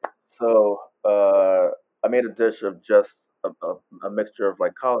 right? So I made a dish of just a mixture of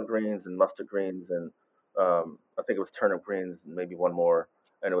like collard greens and mustard greens and I think it was turnip greens and maybe one more,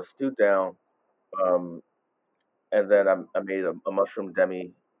 and it was stewed down. Um, and then I made a mushroom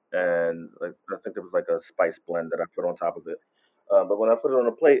demi, and like I think it was like a spice blend that I put on top of it. But when I put it on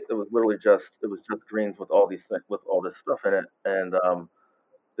a plate, it was just greens with with all this stuff in it, and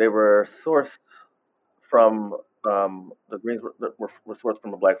they were sourced from the greens were sourced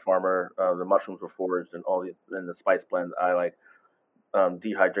from a black farmer. The mushrooms were foraged, and all these in the spice blend. I like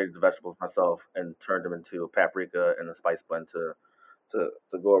dehydrated the vegetables myself and turned them into a paprika and a spice blend to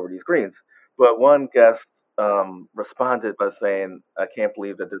go over these greens. But one guest responded by saying, "I can't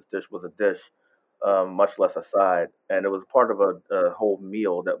believe that this dish was a dish, much less a side." And it was part of a whole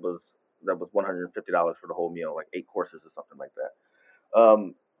meal that was $150 for the whole meal, like 8 courses or something like that.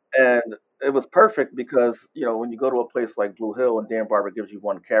 And it was perfect because when you go to a place like Blue Hill and Dan Barber gives you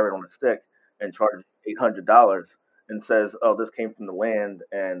one carrot on a stick and charges $800 and says, "Oh, this came from the land,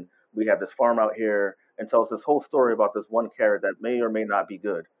 and we have this farm out here," and tells this whole story about this one carrot that may or may not be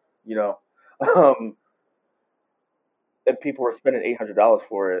good, you know, um, and people are spending $800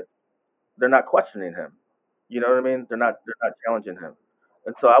 for it. They're not questioning him. You know what I mean? They're not challenging him.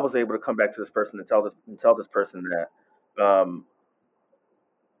 And so I was able to come back to this person and tell this person that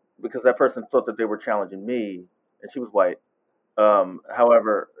because that person thought that they were challenging me, and she was white.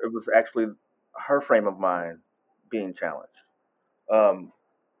 However, it was actually her frame of mind being challenged. Um,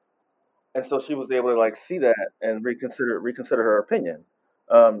 and so she was able to like see that and reconsider her opinion.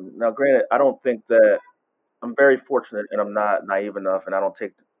 Now, granted, I don't think that I'm very fortunate, and I'm not naive enough, and I don't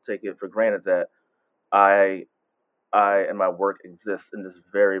take it for granted that I I and my work exists in this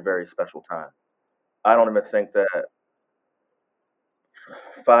very very special time. I don't even think that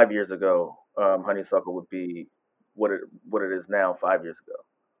 5 years ago, honeysuckle would be what it is now 5 years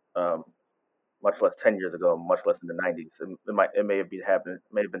ago. Much less 10 years ago, much less in the '90s. It may have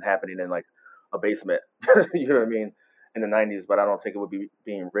been happening in like a basement, you know what I mean, in the '90s. But I don't think it would be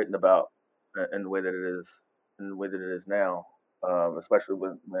being written about in the way that it is now. Especially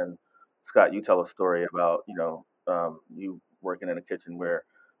when Scott, you tell a story about you working in a kitchen where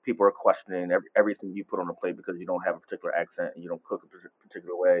people are questioning everything you put on the plate because you don't have a particular accent and you don't cook a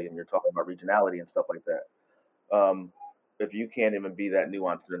particular way, and you're talking about regionality and stuff like that. If you can't even be that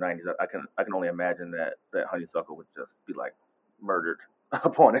nuanced in the '90s, I can only imagine that honeysuckle would just be like murdered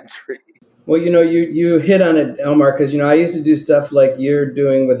upon entry. Well, you hit on it, Omar, because I used to do stuff like you're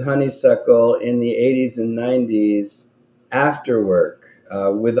doing with honeysuckle in the '80s and '90s after work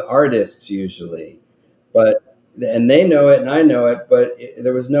with artists usually, and they know it and I know it, but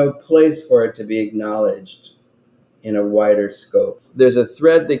there was no place for it to be acknowledged in a wider scope. There's a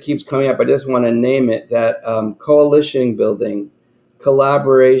thread that keeps coming up. I just want to name it, that coalition building,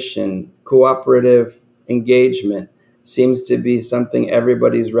 collaboration, cooperative engagement seems to be something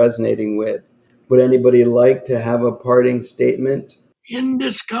everybody's resonating with. Would anybody like to have a parting statement? In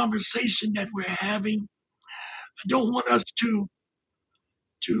this conversation that we're having, I don't want us to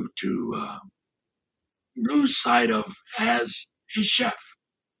lose sight of, as a chef,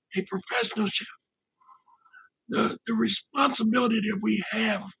 a professional chef, the responsibility that we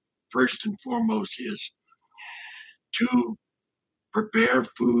have first and foremost is to prepare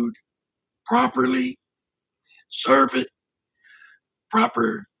food properly, serve it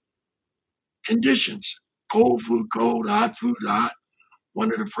proper conditions. Cold food cold, hot food hot.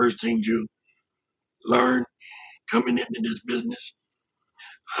 One of the first things you learn coming into this business.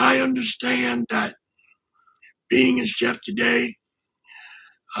 I understand that being a chef today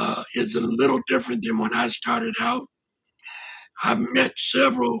is a little different than when I started out. I've met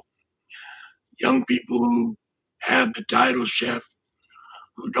several young people who have the title chef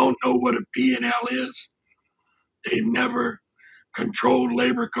who don't know what a P&L is. They've never controlled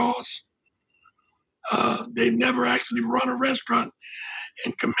labor costs. They've never actually run a restaurant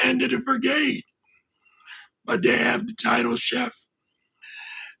and commanded a brigade, but they have the title chef.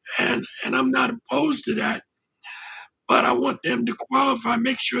 And I'm not opposed to that, but I want them to qualify,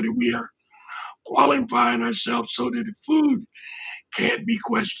 make sure that we are qualifying ourselves so that the food can't be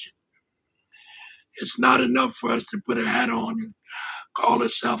questioned. It's not enough for us to put a hat on and call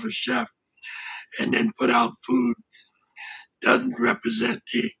ourselves a chef and then put out food doesn't represent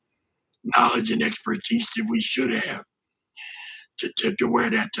the knowledge and expertise that we should have to wear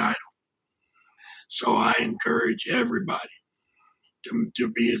that title. So I encourage everybody to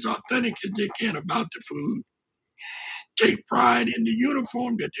be as authentic as they can about the food. Take pride in the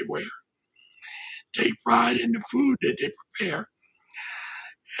uniform that they wear. Take pride in the food that they prepare.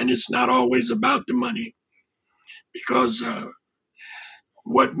 And it's not always about the money, because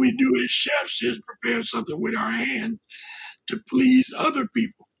what we do as chefs is prepare something with our hand to please other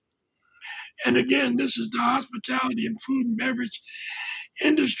people. And again, this is the hospitality and food and beverage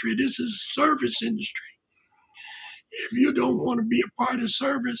industry. This is service industry. If you don't want to be a part of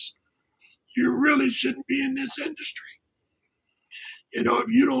service, you really shouldn't be in this industry. If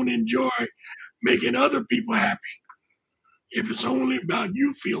you don't enjoy making other people happy, if it's only about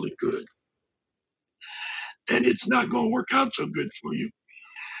you feeling good, then it's not going to work out so good for you,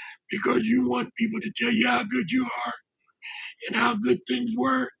 because you want people to tell you how good you are and how good things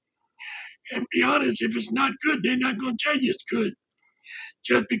were. And be honest, if it's not good, they're not going to tell you it's good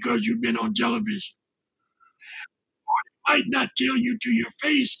just because you've been on television. Or they might not tell you to your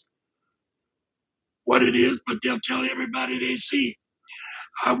face what it is, but they'll tell everybody they see.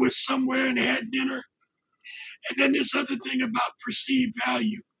 I was somewhere and had dinner. And then this other thing about perceived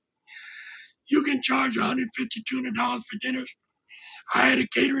value. You can charge $150, $200 for dinners. I had a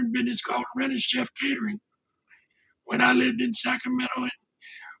catering business called Renner's Chef Catering when I lived in Sacramento and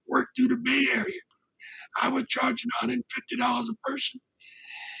worked through the Bay Area. I was charging $150 a person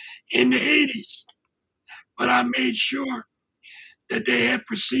in the 80s. But I made sure that they had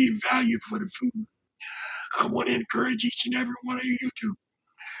perceived value for the food. I want to encourage each and every one of you to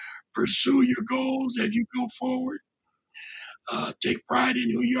pursue your goals as you go forward. Take pride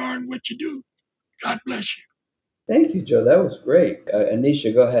in who you are and what you do. God bless you. Thank you, Joe. That was great.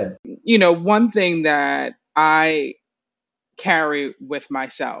 Anisha, go ahead. One thing that I carry with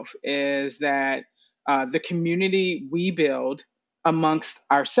myself is that the community we build amongst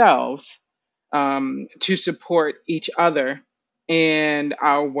ourselves to support each other in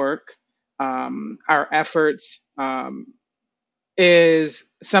our work, our efforts, is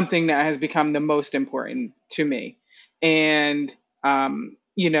something that has become the most important to me. And,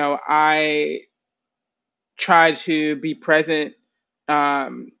 I try to be present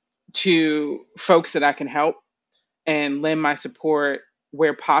um, to folks that I can help and lend my support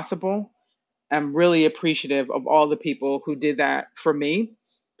where possible. I'm really appreciative of all the people who did that for me.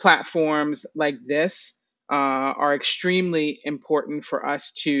 Platforms like this are extremely important for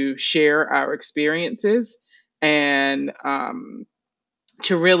us to share our experiences and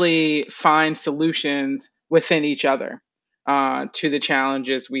to really find solutions within each other to the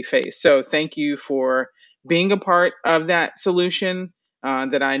challenges we face. So, thank you for being a part of that solution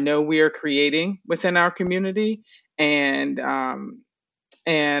that I know we are creating within our community. And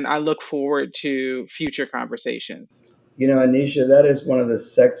I look forward to future conversations. Anisha, that is one of the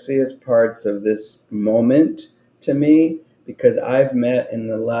sexiest parts of this moment to me, because I've met in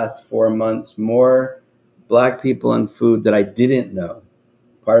the last 4 months more Black people in food that I didn't know.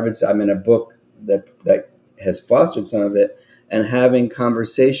 Part of it's I'm in a book that has fostered some of it, and having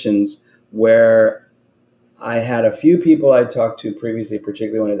conversations where I had a few people I talked to previously,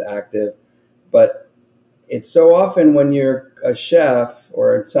 particularly when I was active, but it's so often when you're a chef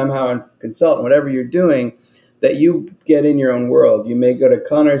or somehow a consultant, whatever you're doing, that you get in your own world. You may go to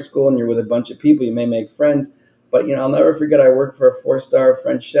culinary school and you're with a bunch of people. You may make friends, but I'll never forget. I worked for a 4-star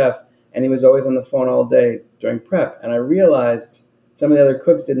French chef, and he was always on the phone all day during prep. And I realized some of the other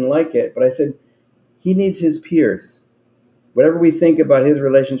cooks didn't like it, but I said he needs his peers. Whatever we think about his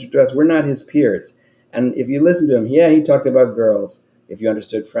relationship to us, we're not his peers. And if you listen to him, yeah, he talked about girls, if you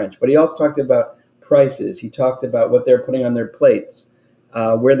understood French, but he also talked about prices. He talked about what they're putting on their plates,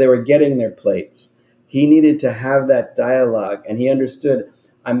 where they were getting their plates. He needed to have that dialogue, and he understood.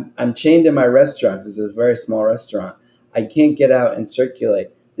 I'm chained in my restaurant. This is a very small restaurant. I can't get out and circulate.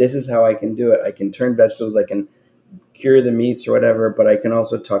 This is how I can do it. I can turn vegetables. I can cure the meats or whatever, but I can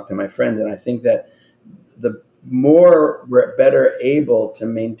also talk to my friends. And I think that the more we're better able to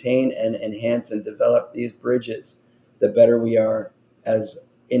maintain and enhance and develop these bridges, the better we are as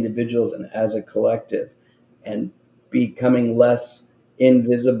individuals and as a collective, and becoming less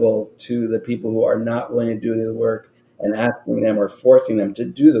invisible to the people who are not willing to do the work and asking them or forcing them to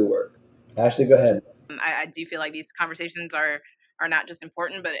do the work. Ashley, go ahead. I do feel like these conversations are not just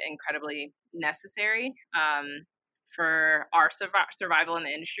important, but incredibly necessary for our survival in the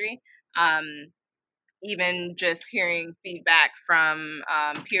industry. Even just hearing feedback from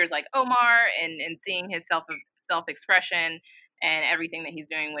peers like Omar and seeing his self expression and everything that he's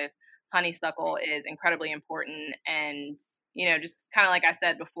doing with Honeysuckle is incredibly important. And just kind of like I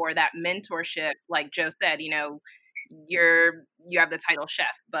said before, that mentorship, like Joe said, you have the title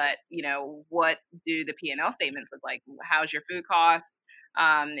chef, but what do the P&L statements look like? How's your food costs?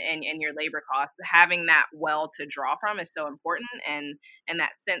 And your labor costs? Having that well to draw from is so important, and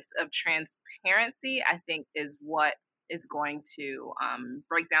that sense of transparency, I think, is what is going to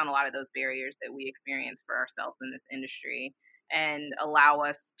break down a lot of those barriers that we experience for ourselves in this industry, and allow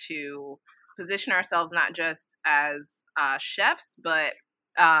us to position ourselves not just as chefs, but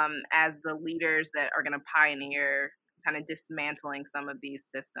as the leaders that are going to pioneer kind of dismantling some of these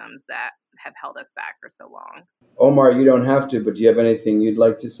systems that have held us back for so long. Omar, you don't have to, but do you have anything you'd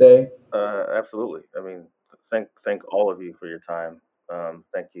like to say? Absolutely. I mean, thank all of you for your time.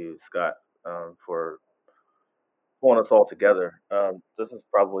 Thank you, Scott, for pulling us all together. This is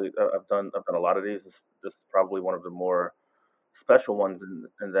probably I've done a lot of these. This is probably one of the more special ones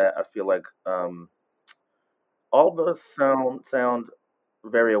in that I feel like all of us sound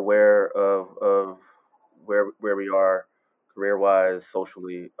very aware of where we are career wise,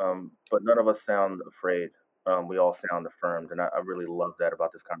 socially, but none of us sound afraid. We all sound affirmed, and I really love that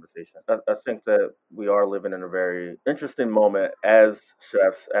about this conversation. I think that we are living in a very interesting moment as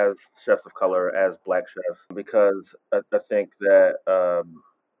chefs of color, as Black chefs, because I think that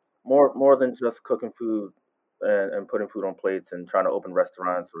more than just cooking food and putting food on plates and trying to open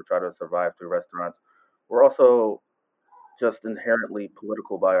restaurants or try to survive through restaurants, we're also just inherently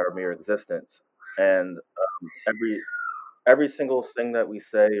political by our mere existence. And every single thing that we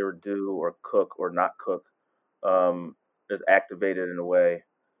say or do or cook or not cook is activated in a way,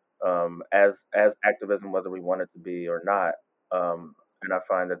 as activism, whether we want it to be or not. And I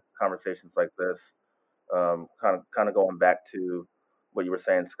find that conversations like this, kind of going back to what you were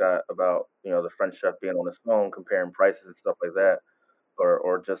saying, Scott, about the French chef being on his phone comparing prices and stuff like that,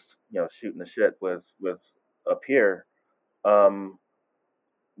 or just shooting the shit with a peer. Um,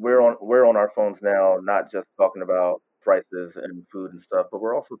 we're on our phones now, not just talking about prices and food and stuff, but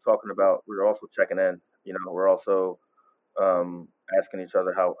we're also checking in. We're also asking each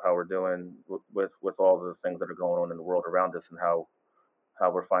other how we're doing with all the things that are going on in the world around us, and how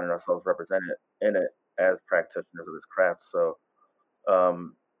we're finding ourselves represented in it as practitioners of this craft. So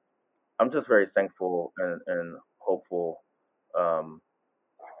um, I'm just very thankful and hopeful. Um,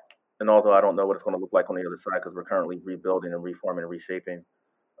 and although I don't know what it's going to look like on the other side, because we're currently rebuilding and reforming and reshaping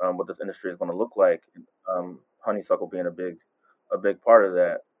what this industry is going to look like, honeysuckle being a big part of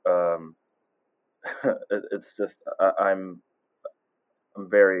that. It's just I'm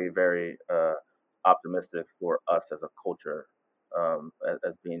very, very optimistic for us as a culture,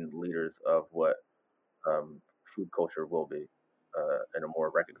 as being leaders of what food culture will be in a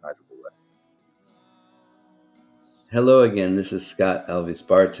more recognizable way. Hello again, this is Scott Elvis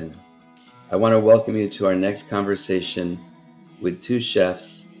Barton. I want to welcome you to our next conversation with two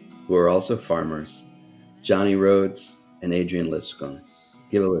chefs who are also farmers, Johnny Rhodes and Adrian Lipscomb.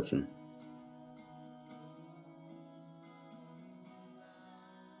 Give a listen.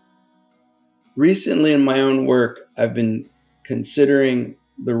 Recently in my own work, I've been considering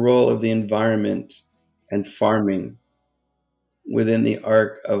the role of the environment and farming within the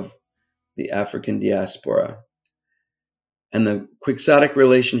arc of the African diaspora and the quixotic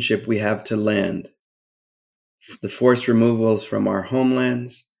relationship we have to land, the forced removals from our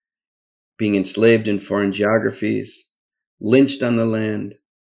homelands, being enslaved in foreign geographies, lynched on the land,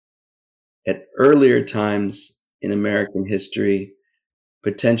 at earlier times in American history,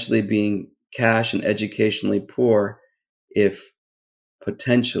 potentially being cash and educationally poor, if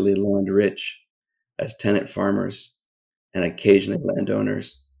potentially land rich as tenant farmers and occasionally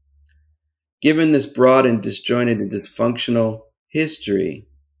landowners. Given this broad and disjointed and dysfunctional history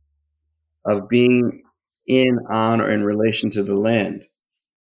of being in, on, or in relation to the land,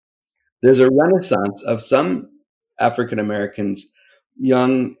 there's a renaissance of some African Americans,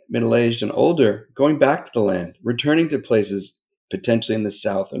 young, middle-aged, and older, going back to the land, returning to places potentially in the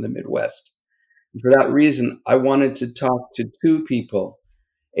South or the Midwest. And for that reason, I wanted to talk to two people,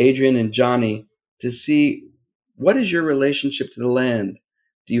 Adrian and Johnny, to see what is your relationship to the land?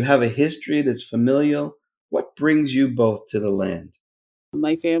 Do you have a history that's familial? What brings you both to the land?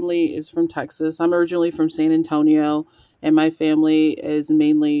 My family is from Texas. I'm originally from San Antonio, and my family is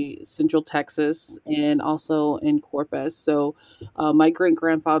mainly Central Texas and also in Corpus. So, my great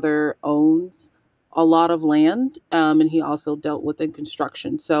grandfather owns a lot of land, and he also dealt within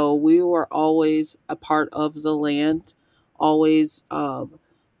construction. So, we were always a part of the land, always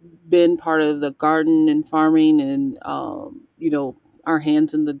been part of the garden and farming and, our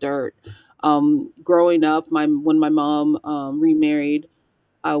hands in the dirt. Growing up, when my mom remarried,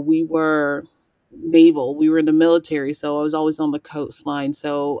 we were naval. We were in the military, so I was always on the coastline.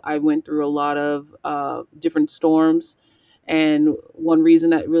 So I went through a lot of different storms. And one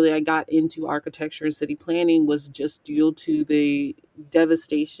reason that really I got into architecture and city planning was just due to the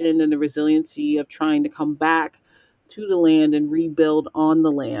devastation and the resiliency of trying to come back to the land and rebuild on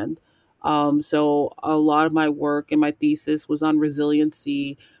the land. So a lot of my work and my thesis was on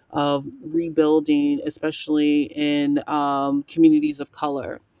resiliency of rebuilding, especially in communities of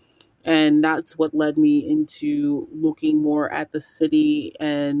color. And that's what led me into looking more at the city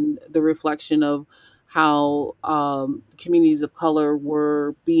and the reflection of how communities of color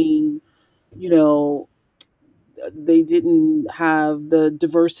were being, you know, they didn't have the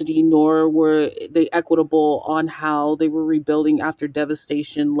diversity nor were they equitable on how they were rebuilding after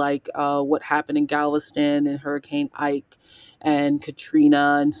devastation like what happened in Galveston and Hurricane Ike and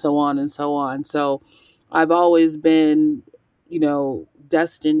Katrina and so on and so on. So I've always been,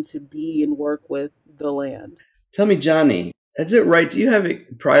 destined to be and work with the land. Tell me, Johnny, is it right? Do you have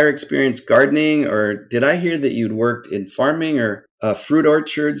prior experience gardening, or did I hear that you'd worked in farming or fruit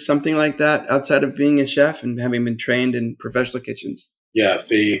orchards, something like that, outside of being a chef and having been trained in professional kitchens? Yeah,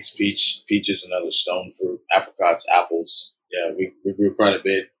 figs, peaches, and other stone fruit, apricots, apples. Yeah, we grew quite a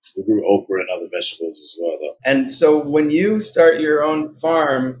bit. We grew okra and other vegetables as well, though. And so when you start your own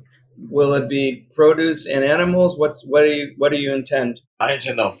farm, will it be produce and animals? What do you intend? I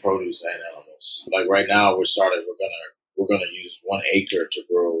intend on produce and animals. Like right now, we're gonna use 1 acre to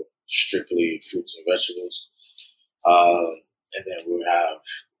grow strictly fruits and vegetables, and then we'll have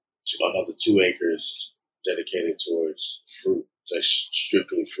another 2 acres dedicated towards fruit, that's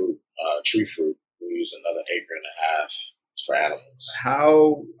strictly fruit, tree fruit. We'll use another 1.5 acres for animals.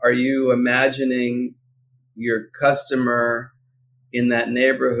 How are you imagining your customer in that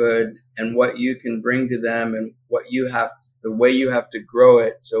neighborhood and what you can bring to them and the way you have to grow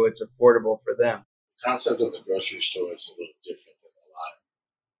it so it's affordable for them. The concept of the grocery store is a little different than a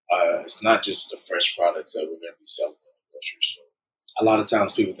lot. It's not just the fresh products that we're going to be selling in the grocery store. A lot of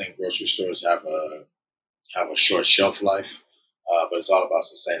times people think grocery stores have a short shelf life, but it's all about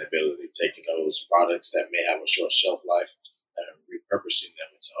sustainability, taking those products that may have a short shelf life and repurposing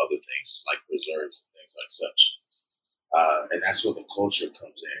them into other things like preserves and things like such. And that's where the culture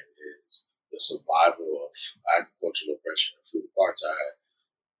comes in, is the survival of agricultural oppression and food apartheid.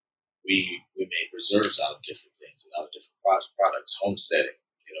 We made preserves out of different things and out of different products, homesteading,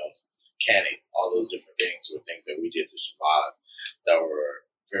 canning, all those different things were things that we did to survive that were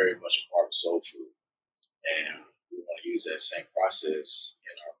very much a part of soul food. And we want to use that same process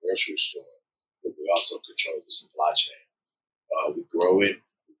in our grocery store, but we also control the supply chain. We grow it,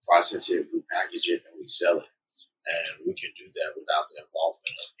 we process it, we package it, and we sell it. And we can do that without the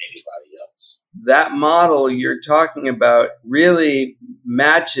involvement of anybody else. That model you're talking about really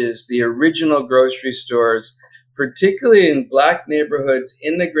matches the original grocery stores, particularly in Black neighborhoods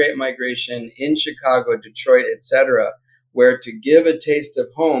in the Great Migration, in Chicago, Detroit, etc., where to give a taste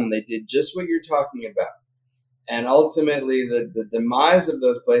of home, they did just what you're talking about. And ultimately, the demise of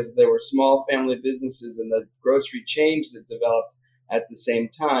those places, they were small family businesses, and the grocery chains that developed at the same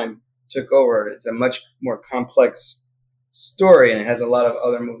time took over. It's a much more complex story, and it has a lot of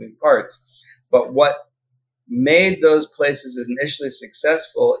other moving parts. But what made those places initially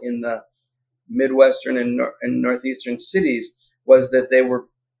successful in the Midwestern and Northeastern cities was that they were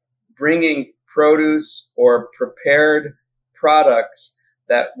bringing produce or prepared products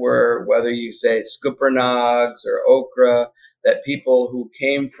that were, whether you say scuppernongs or okra, that people who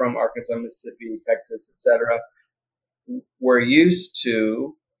came from Arkansas, Mississippi, Texas, etc., were used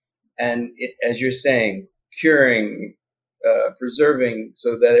to, and as you're saying, curing, preserving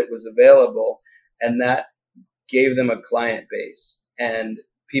so that it was available, and that gave them a client base. And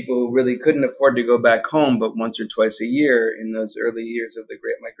people who really couldn't afford to go back home but once or twice a year in those early years of the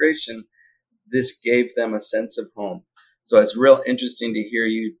Great Migration, this gave them a sense of home. So it's real interesting to hear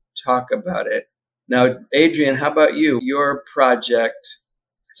you talk about it. Now, Adrian, how about you? Your project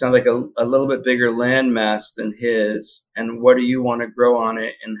sounds like a little bit bigger landmass than his. And what do you want to grow on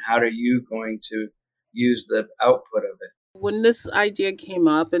it? And how are you going to use the output of it? When this idea came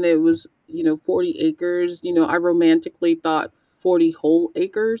up and it was, 40 acres, I romantically thought 40 whole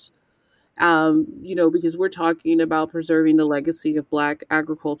acres, because we're talking about preserving the legacy of Black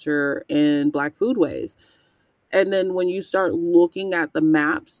agriculture and Black foodways. And then when you start looking at the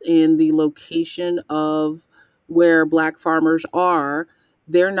maps and the location of where Black farmers are,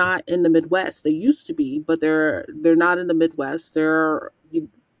 they're not in the Midwest. They used to be, but they're not in the Midwest.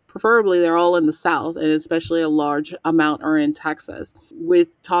 Preferably they're all in the South, and especially a large amount are in Texas. With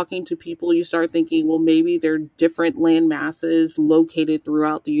talking to people, you start thinking, well, maybe there are different land masses located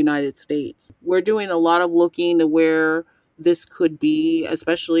throughout the United States. We're doing a lot of looking at where this could be,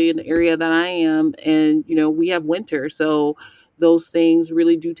 especially in the area that I am. And, we have winter. So those things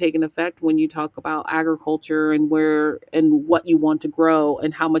really do take an effect when you talk about agriculture and where and what you want to grow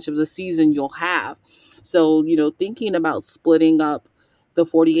and how much of the season you'll have. So, thinking about splitting up the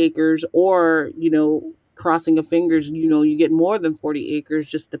 40 acres or, crossing of fingers, you get more than 40 acres,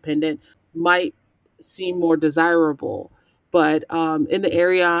 just dependent, might seem more desirable. But in the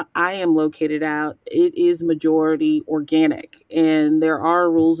area I am located at, it is majority organic. And there are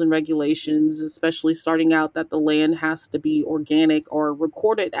rules and regulations, especially starting out, that the land has to be organic or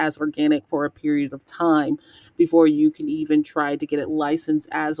recorded as organic for a period of time before you can even try to get it licensed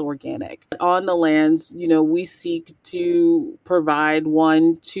as organic. On the lands, we seek to provide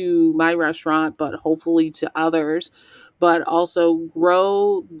one to my restaurant, but hopefully to others, but also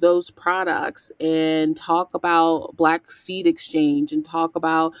grow those products and talk about Black seed exchange and talk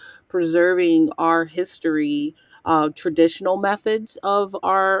about preserving our history, traditional methods of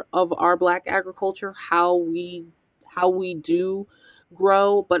our Black agriculture, how we do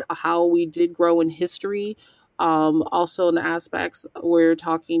grow, but how we did grow in history. Also in the aspects we're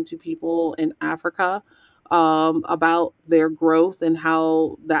talking to people in Africa about their growth and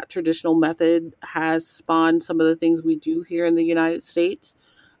how that traditional method has spawned some of the things we do here in the United States.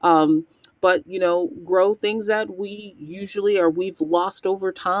 But, grow things that we usually or we've lost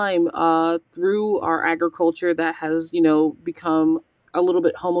over time through our agriculture that has, become a little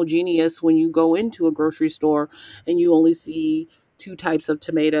bit homogeneous when you go into a grocery store and you only see 2 types of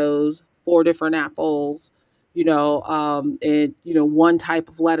tomatoes, 4 different apples, and one type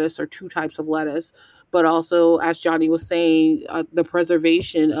of lettuce or two types of lettuce, but also, as Johnny was saying, the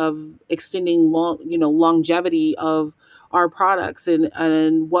preservation of extending longevity of our products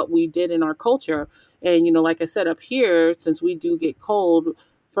and what we did in our culture. And like I said, up here, since we do get cold,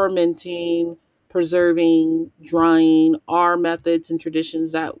 fermenting, preserving, drying are methods and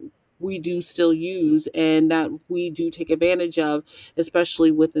traditions that we do still use and that we do take advantage of,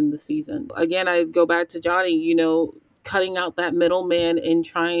 especially within the season. Again, I go back to Johnny, cutting out that middleman and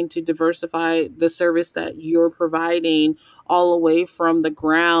trying to diversify the service that you're providing all the way from the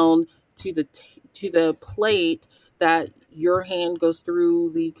ground to the plate, that your hand goes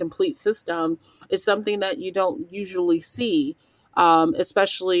through the complete system, is something that you don't usually see,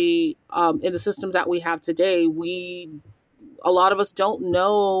 especially in the systems that we have today. A lot of us don't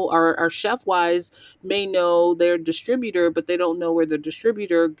know, our chef wise may know their distributor, but they don't know where the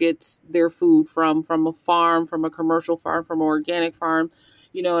distributor gets their food from a farm, from a commercial farm, from an organic farm.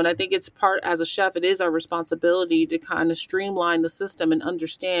 And I think it's as a chef, it is our responsibility to kind of streamline the system and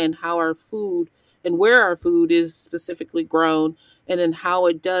understand how our food and where our food is specifically grown, and then how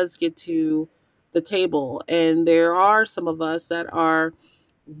it does get to the table. And there are some of us that are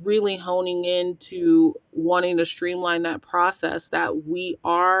really honing into wanting to streamline that process, that we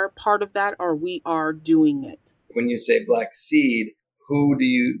are part of that or we are doing it. When you say black seed, who do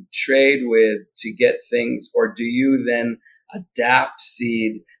you trade with to get things, or do you then adapt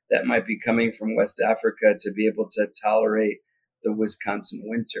seed that might be coming from West Africa to be able to tolerate the Wisconsin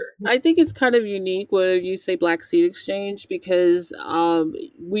winter? I think it's kind of unique when you say Black Seed Exchange, because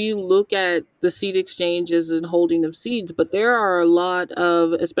we look at the seed exchange as a holding of seeds, but there are a lot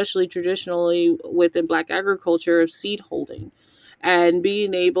of, especially traditionally within Black agriculture, of seed holding and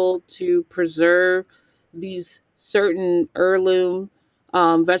being able to preserve these certain heirloom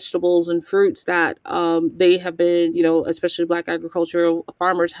vegetables and fruits that they have been, especially Black agricultural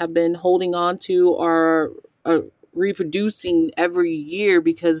farmers have been holding on to, or reproducing every year,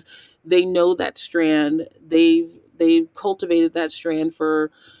 because they know that strand. They've cultivated that strand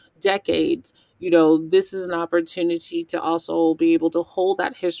for decades. This is an opportunity to also be able to hold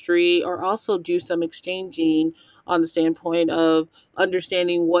that history, or also do some exchanging on the standpoint of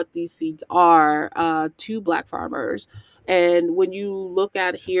understanding what these seeds are to Black farmers. And when you look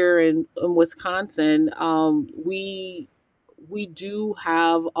at here in Wisconsin, we do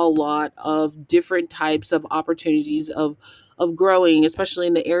have a lot of different types of opportunities of growing, especially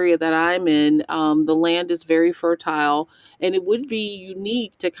in the area that I'm in. The land is very fertile, and it would be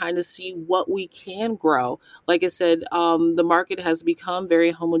unique to kind of see what we can grow. Like I said, the market has become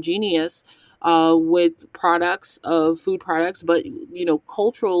very homogeneous with products of food products, but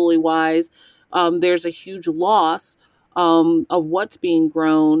culturally wise, there's a huge loss of what's being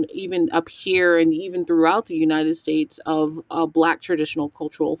grown, even up here and even throughout the United States, of Black traditional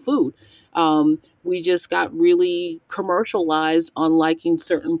cultural food. We just got really commercialized on liking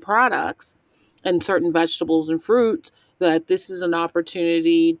certain products and certain vegetables and fruits, that this is an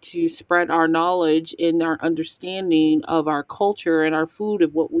opportunity to spread our knowledge and our understanding of our culture and our food,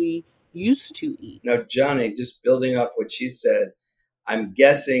 of what we used to eat. Now, Johnny, just building off what she said, I'm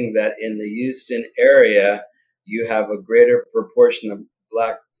guessing that in the Houston area, you have a greater proportion of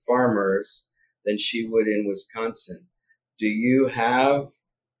Black farmers than she would in Wisconsin. Do you have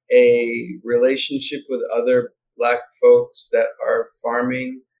a relationship with other Black folks that are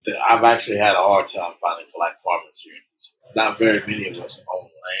farming? I've actually had a hard time finding Black farmers here. Not very many of us own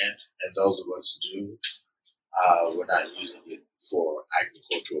land, and those of us do, we're not using it for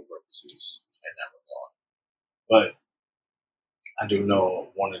agricultural purposes in that regard. But I do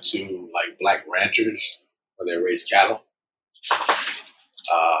know one or two Black ranchers where they raise cattle.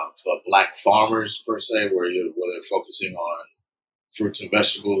 But Black farmers per se, where they're focusing on fruits and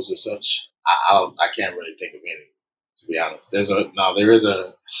vegetables and such, I can't really think of any, to be honest. There is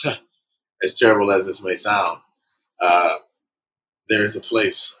a as terrible as this may sound, there is a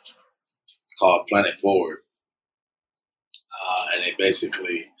place called Planet Forward, and they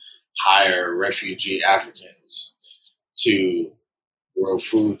basically hire refugee Africans to grow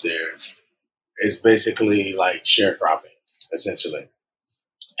food there. It's basically like sharecropping, essentially.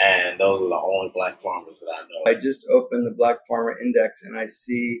 And those are the only Black farmers that I know. I just opened the Black Farmer Index, and I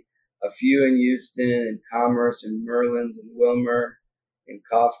see a few in Houston, in Commerce, in Merlin's, in Wilmer, in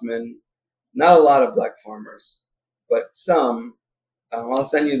Kaufman. Not a lot of Black farmers, but some. I'll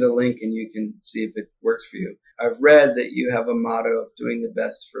send you the link and you can see if it works for you. I've read that you have a motto of doing the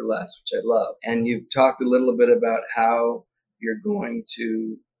best for less, which I love. And you've talked a little bit about how you're going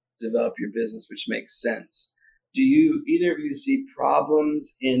to develop your business, which makes sense. Do either of you see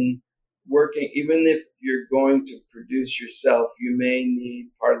problems in working, even if you're going to produce yourself, you may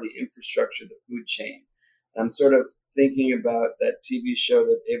need part of the infrastructure, the food chain. I'm sort of thinking about that TV show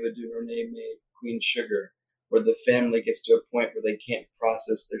that Ava DuVernay made, Queen Sugar, where the family gets to a point where they can't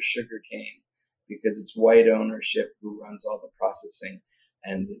process their sugar cane because it's white ownership who runs all the processing,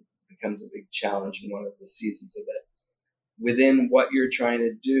 and it becomes a big challenge in one of the seasons of it. Within what you're trying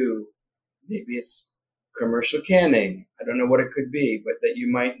to do, maybe it's commercial canning. I don't know what it could be, but that you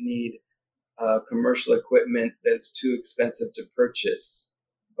might need commercial equipment that's too expensive to purchase,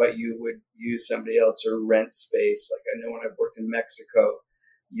 but you would use somebody else or rent space. Like I know when I've worked in Mexico,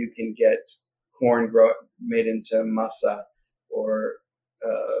 you can get corn made into masa or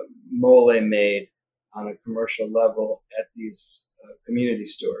mole made on a commercial level at these community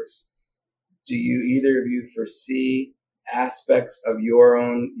stores. Do you either of you foresee aspects of your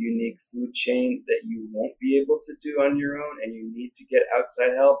own unique food chain that you won't be able to do on your own and you need to get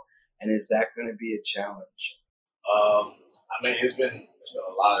outside help? And is that going to be a challenge? I mean, it's been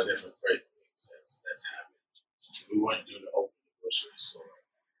a lot of different great things that's happened. We wouldn't do the open grocery store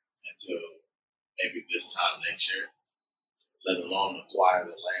until maybe this time next year, let alone acquire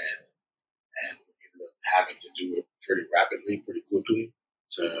the land, and ended up having to do it pretty rapidly, pretty quickly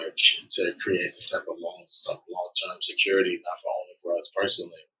to create some type of long-term security, not only for us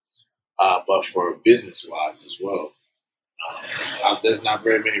personally, but for business-wise as well. There's not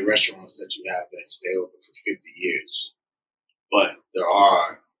very many restaurants that you have that stay open for 50 years, but there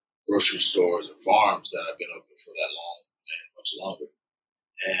are grocery stores and farms that have been open for that long and much longer.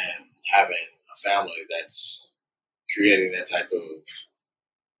 And having a family that's creating that type of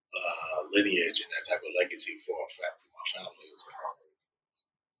lineage and that type of legacy for my family is important.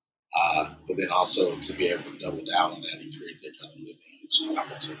 But then also to be able to double down on that and create that kind of lineage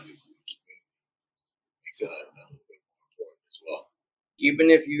opportunity for the community makes it a little bit more important as well. Even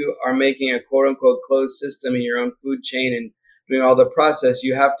if you are making a quote-unquote closed system in your own food chain and doing all the process,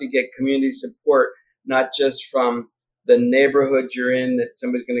 you have to get community support, not just from the neighborhood you're in, that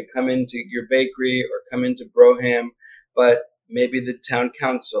somebody's going to come into your bakery or come into Broham, but maybe the town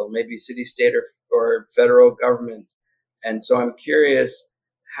council, maybe city, state, or federal governments. And so I'm curious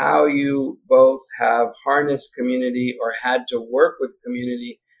how you both have harnessed community or had to work with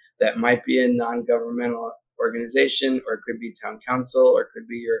community that might be a non-governmental organization, or it could be town council, or it could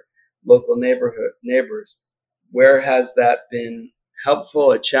be your local neighbors. Where has that been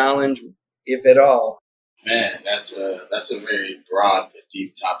helpful, a challenge, if at all? Man, that's a very broad but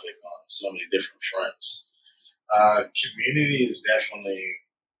deep topic on so many different fronts. Community is definitely,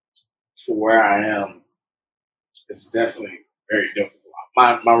 for where I am, it's definitely very difficult.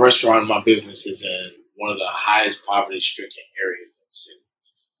 My restaurant, my business is in one of the highest poverty-stricken areas of the city.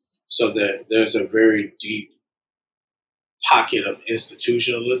 So there's a very deep pocket of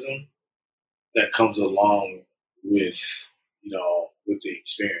institutionalism that comes along with the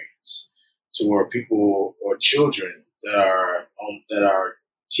experience, to where people or children that are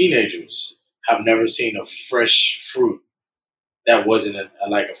teenagers have never seen a fresh fruit that wasn't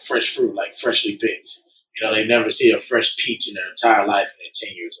like a fresh fruit, like freshly picked. They never see a fresh peach in their entire life, and they're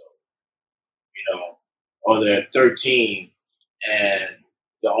 10 years old. Or they're 13 and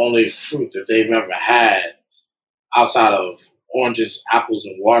the only fruit that they've ever had outside of oranges, apples,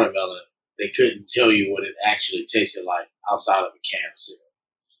 and watermelon, they couldn't tell you what it actually tasted like outside of a can of syrup.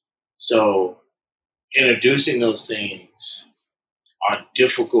 So introducing those things are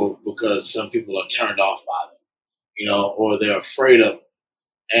difficult because some people are turned off by them, or they're afraid of them.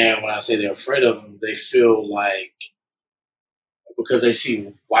 And when I say they're afraid of them, they feel like, because they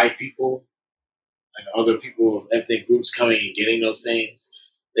see white people and other people of ethnic groups coming and getting those things,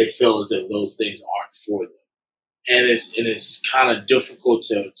 they feel as if those things aren't for them. And it's kind of difficult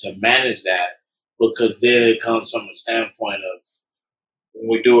to manage that, because then it comes from a standpoint of, when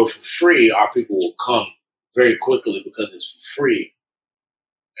we do it for free, our people will come very quickly because it's for free,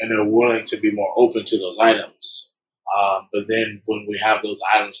 and they're willing to be more open to those items. But then when we have those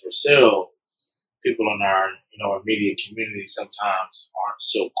items for sale, people in our immediate community sometimes aren't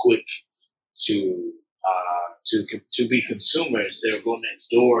so quick to be consumers. They'll go next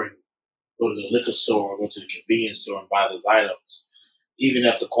door and go to the liquor store or go to the convenience store and buy those items, even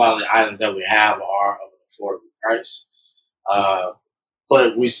if the quality items that we have are of an affordable price.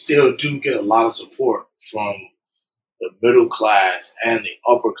 But we still do get a lot of support from the middle class and the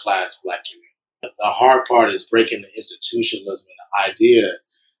upper class Black community. The hard part is breaking the institutionalism and the idea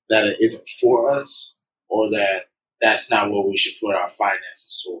that it isn't for us, or that that's not what we should put our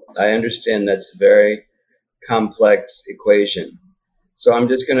finances towards. I understand that's a very complex equation. So I'm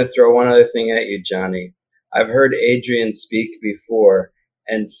just going to throw one other thing at you, Johnny. I've heard Adrian speak before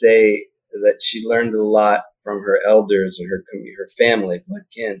and say that she learned a lot from her elders and her family, blood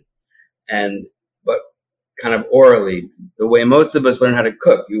kin, but kind of orally, the way most of us learn how to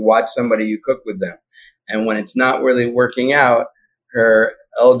cook. You watch somebody, you cook with them. And when it's not really working out, her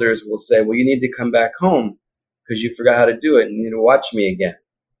elders will say, well, you need to come back home because you forgot how to do it and you need to watch me again.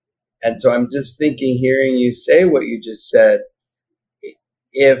 And so I'm just thinking, hearing you say what you just said,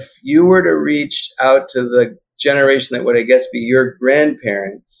 if you were to reach out to the generation that would, I guess, be your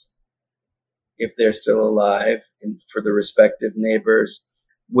grandparents, if they're still alive, and for the respective neighbors,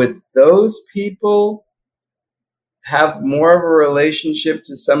 would those people have more of a relationship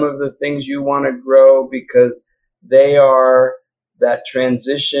to some of the things you want to grow because they are that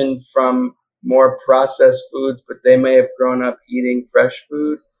transition from more processed foods, but they may have grown up eating fresh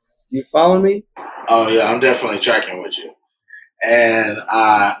food? Do you follow me? Oh yeah, I'm definitely tracking with you, and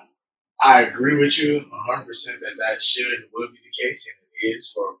I agree with you 100% that should and would be the case, and it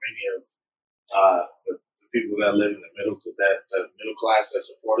is for many of the people that live in the middle class that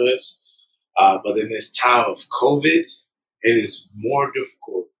support us. But in this time of COVID, it is more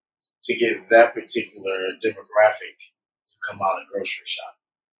difficult to get that particular demographic to come out and grocery shop.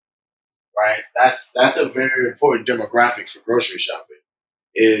 Right? That's a very important demographic for grocery shopping.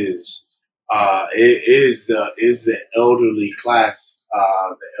 Is the elderly class,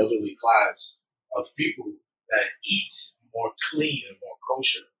 of people that eat more clean and more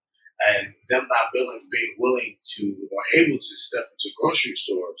kosher, and them not being willing to or able to step into grocery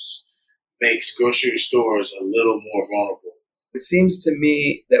stores makes grocery stores a little more vulnerable. It seems to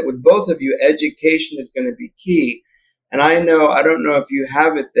me that with both of you, education is going to be key. And I don't know if you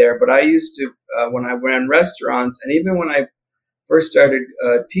have it there, but I used to, when I ran restaurants, and even when I first started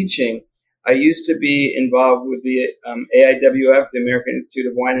teaching, I used to be involved with the AIWF, the American Institute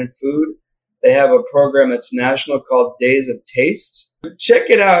of Wine and Food. They have a program that's national called Days of Taste. Check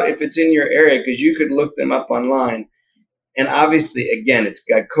it out if it's in your area, because you could look them up online. And obviously, again,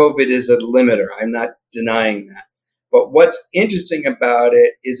 COVID is a limiter. I'm not denying that. But what's interesting about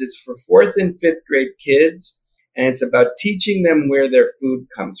it is it's for 4th and 5th grade kids, and it's about teaching them where their food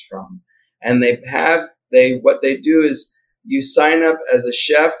comes from. And what they do is you sign up as a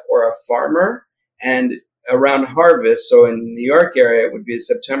chef or a farmer, and around harvest, so in the New York area, it would be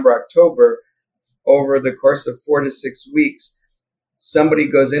September, October, over the course of 4 to 6 weeks, somebody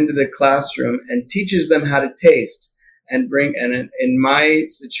goes into the classroom and teaches them how to taste and in my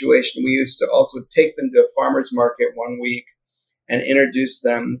situation, we used to also take them to a farmer's market one week and introduce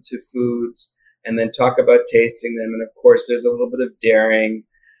them to foods and then talk about tasting them. And of course, there's a little bit of daring.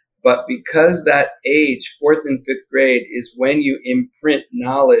 But because that age, 4th and 5th grade, is when you imprint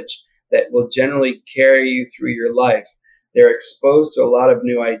knowledge that will generally carry you through your life, they're exposed to a lot of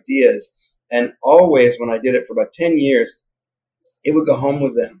new ideas. And always, when I did it for about 10 years, it would go home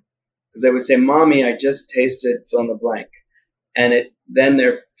with them because they would say, Mommy, I just tasted fill in the blank. And then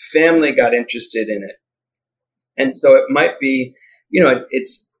their family got interested in it. And so it might be,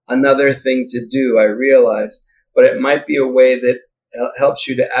 it's another thing to do, I realize, but it might be a way that helps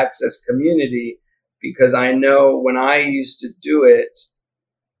you to access community, because I know when I used to do it,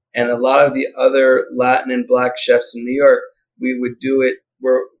 and a lot of the other Latin and Black chefs in New York, we would do it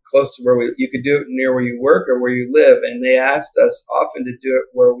close to you could do it near where you work or where you live. And they asked us often to do it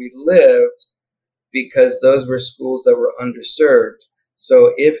where we lived because those were schools that were underserved.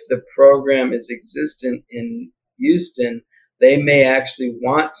 So if the program is existent in Houston, they may actually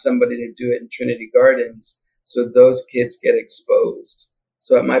want somebody to do it in Trinity Gardens so those kids get exposed.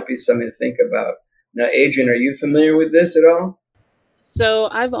 So it might be something to think about. Now, Adrienne, are you familiar with this at all? So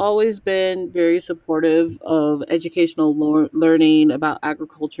I've always been very supportive of educational learning about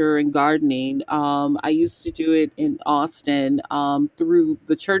agriculture and gardening. I used to do it in Austin through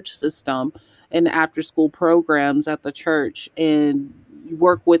the church system and after school programs at the church, and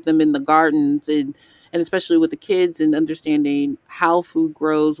work with them in the gardens and especially with the kids, and understanding how food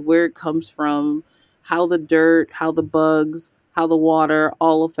grows, where it comes from, how the dirt, how the bugs, how the water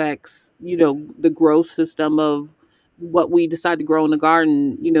all affects, the growth system of what we decide to grow in the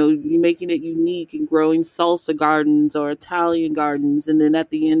garden. You making it unique and growing salsa gardens or Italian gardens. And then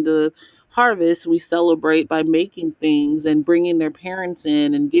at the end of harvest, we celebrate by making things and bringing their parents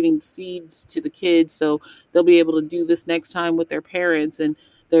in and giving seeds to the kids so they'll be able to do this next time with their parents. And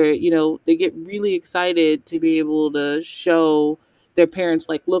they get really excited to be able to show their parents,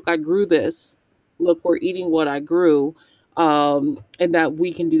 like, look, I grew this. Look, we're eating what I grew, and that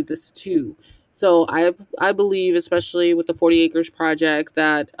we can do this too. So I believe, especially with the 40 Acres Project,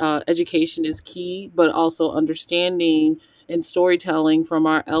 that education is key, but also understanding and storytelling from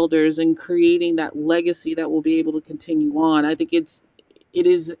our elders and creating that legacy that will be able to continue on. I think it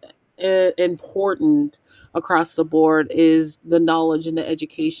is important across the board is the knowledge and the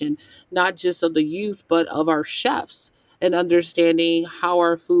education, not just of the youth, but of our chefs, and understanding how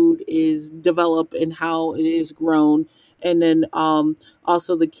our food is developed and how it is grown. And then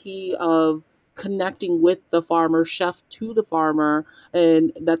also the key of connecting with the farmer, chef to the farmer,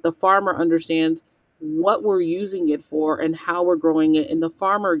 and that the farmer understands what we're using it for and how we're growing it, and the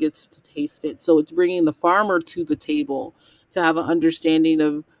farmer gets to taste it. So it's bringing the farmer to the table to have an understanding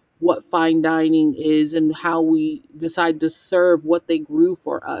of what fine dining is and how we decide to serve what they grew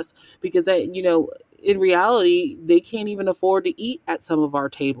for us. Because, in reality, they can't even afford to eat at some of our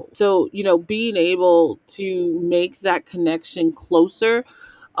tables. So, being able to make that connection closer,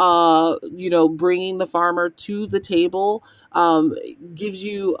 bringing the farmer to the table gives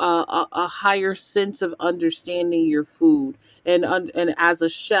you a higher sense of understanding your food. And as a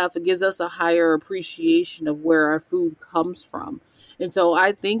chef, it gives us a higher appreciation of where our food comes from. And so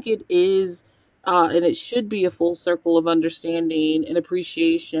I think it is, and it should be, a full circle of understanding and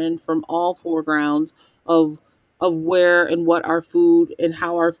appreciation from all four grounds of where and what our food and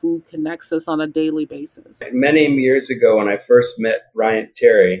how our food connects us on a daily basis. Many years ago, when I first met Bryant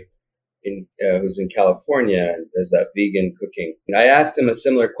Terry, who's in California and does that vegan cooking, and I asked him a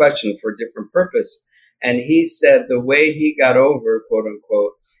similar question for a different purpose. And he said the way he got over, quote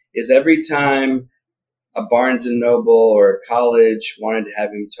unquote, is every time a Barnes and Noble or a college wanted to have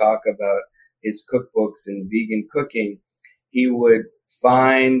him talk about his cookbooks and vegan cooking, he would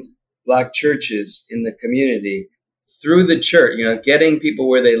find Black churches in the community through the church, getting people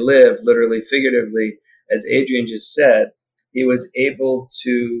where they live, literally, figuratively, as Adrienne just said. He was able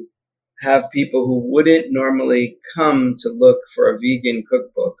to have people who wouldn't normally come to look for a vegan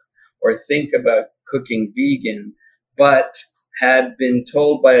cookbook or think about cooking vegan, but had been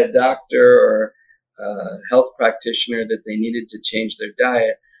told by a doctor or a health practitioner that they needed to change their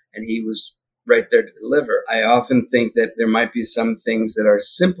diet, and he was right there to deliver. I often think that there might be some things that are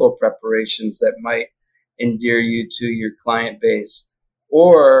simple preparations that might endear you to your client base,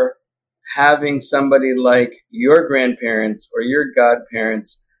 or having somebody like your grandparents or your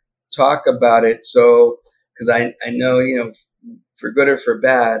godparents talk about it. So, because I know, for good or for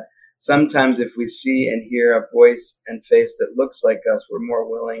bad, sometimes if we see and hear a voice and face that looks like us, we're more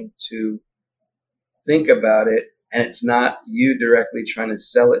willing to think about it, and it's not you directly trying to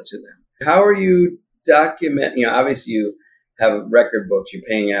sell it to them. How are you documenting? Obviously you have record books, you're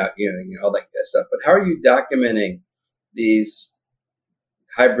paying out, all that good stuff. But how are you documenting these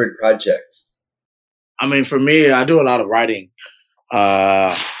hybrid projects? I mean, for me, I do a lot of writing.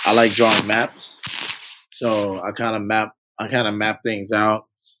 I like drawing maps, so I kind of map things out.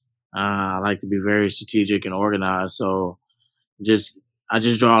 I like to be very strategic and organized. So I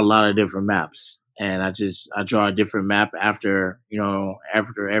just draw a lot of different maps. And I draw a different map after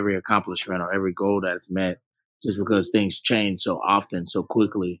every accomplishment or every goal that's met, just because things change so often, so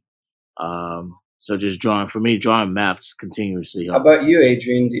quickly. So just drawing maps continuously. How about you,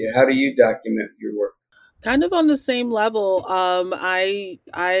 Adrienne? How do you document your work? Kind of on the same level. I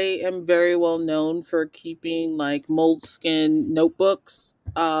am very well known for keeping like Moleskine notebooks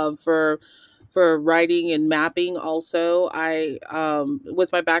for writing and mapping. Also, I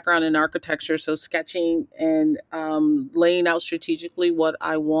with my background in architecture, so sketching and laying out strategically what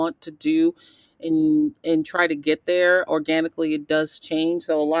I want to do and try to get there organically. It does change,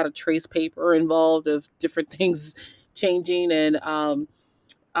 so a lot of trace paper involved of different things changing, and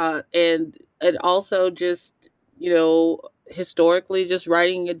also just historically just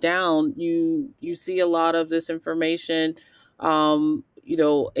writing it down. You see a lot of this information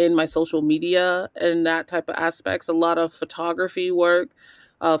in my social media and that type of aspects. A lot of photography work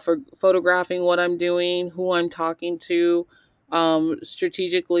for photographing what I'm doing, who I'm talking to,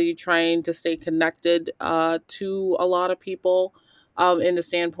 strategically trying to stay connected to a lot of people in the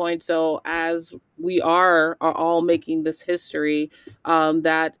standpoint. So as we are all making this history,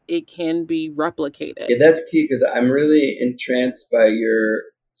 that it can be replicated. Yeah, that's key, because I'm really entranced by your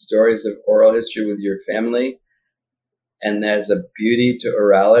stories of oral history with your family. And there's a beauty to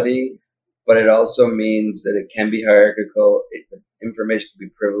orality, but it also means that it can be hierarchical. The information can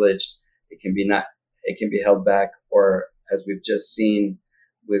be privileged. It can be held back, or as we've just seen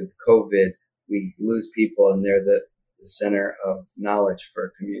with COVID, we lose people and they're the center of knowledge for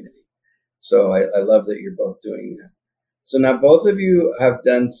a community. So I love that you're both doing that. So now both of you have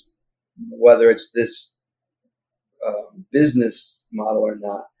done, whether it's this business model or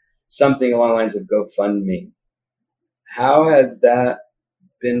not, something along the lines of GoFundMe. How has that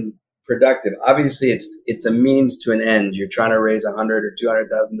been productive? Obviously, it's a means to an end. You're trying to raise $100,000 or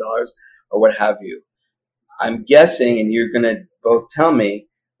 $200,000 or what have you. I'm guessing, and you're going to both tell me,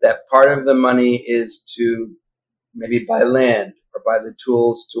 that part of the money is to maybe buy land or buy the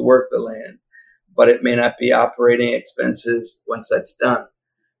tools to work the land, but it may not be operating expenses once that's done.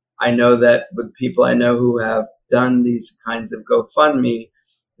 I know that with people I know who have done these kinds of GoFundMe,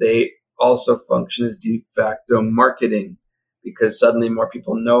 they also function as de facto marketing because suddenly more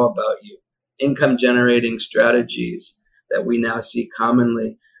people know about you. Income generating strategies that we now see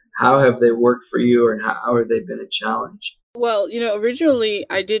commonly, how have they worked for you, or how have they been a challenge? Well, originally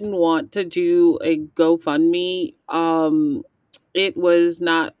I didn't want to do a GoFundMe. It was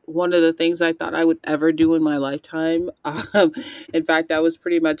not one of the things I thought I would ever do in my lifetime. In fact, I was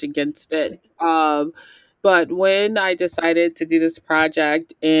pretty much against it. But when I decided to do this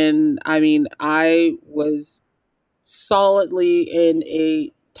project, and I mean, I was solidly in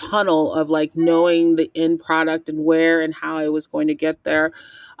a tunnel of like knowing the end product and where and how I was going to get there,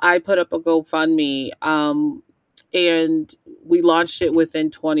 I put up a GoFundMe. And we launched it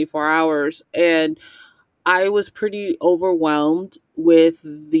within 24 hours. And I was pretty overwhelmed with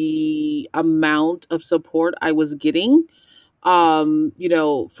the amount of support I was getting, from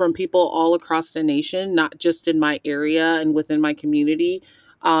people all across the nation, not just in my area and within my community.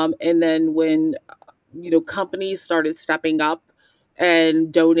 And then when, companies started stepping up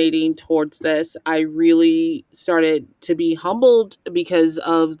and donating towards this, I really started to be humbled because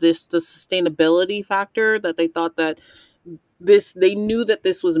of the sustainability factor that they thought that they knew that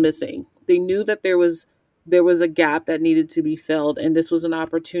this was missing. They knew that there was a gap that needed to be filled, and this was an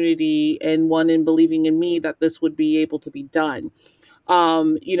opportunity and one in believing in me that this would be able to be done.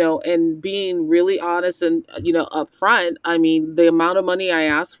 And being really honest and, upfront, I mean, the amount of money I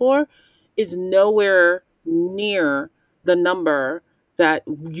asked for is nowhere near the number that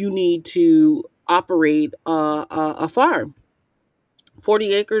you need to operate a farm.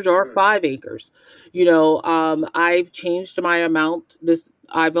 40 acres or 5 acres. I've changed my amount.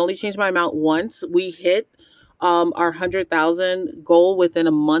 I've only changed my amount once. We hit our 100,000 goal within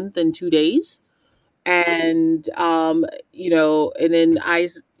a month and 2 days. And, and then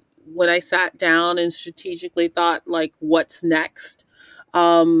when I sat down and strategically thought like, what's next?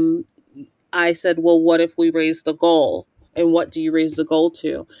 I said, well, what if we raise the goal? And what do you raise the goal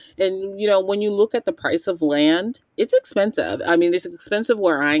to? And, when you look at the price of land, it's expensive. I mean, it's expensive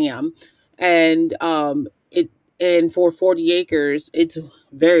where I am. And and for 40 acres, it's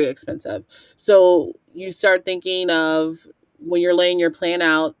very expensive. So you start thinking of when you're laying your plan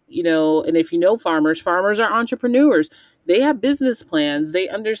out, and if farmers are entrepreneurs. They have business plans. They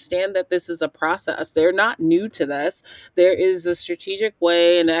understand that this is a process. They're not new to this. There is a strategic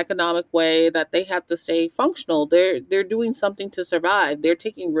way, an economic way that they have to stay functional. They're doing something to survive. They're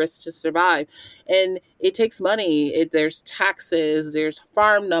taking risks to survive. And it takes money. There's taxes, there's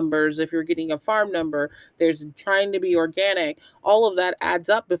farm numbers. If you're getting a farm number, there's trying to be organic. All of that adds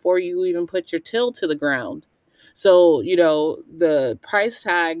up before you even put your till to the ground. So, the price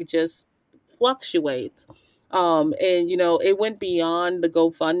tag just fluctuates. And it went beyond the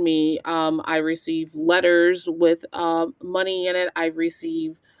GoFundMe. I received letters with money in it. I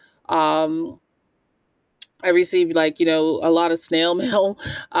received a lot of snail mail.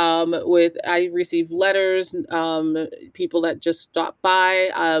 I received letters, people that just stopped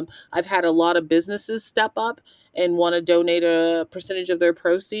by. I've had a lot of businesses step up and want to donate a percentage of their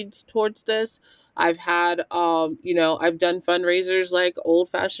proceeds towards this. I've had, I've done fundraisers like old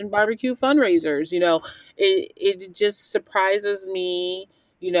fashioned barbecue fundraisers. It just surprises me,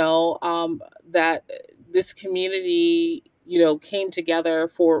 that this community, came together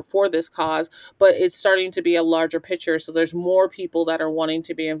for this cause, but it's starting to be a larger picture. So there's more people that are wanting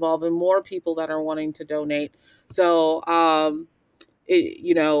to be involved and more people that are wanting to donate. So,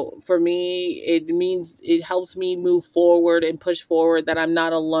 for me, it helps me move forward and push forward that I'm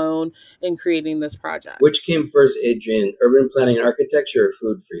not alone in creating this project. Which came first, Adrienne, urban planning and architecture or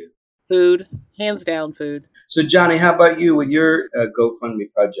food for you? Food, hands down food. So Johnny, how about you with your GoFundMe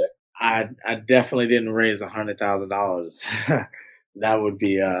project? I definitely didn't raise $100,000. That would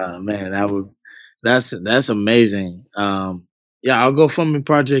be that's amazing. Our GoFundMe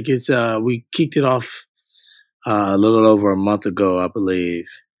project is we kicked it off a little over a month ago, I believe,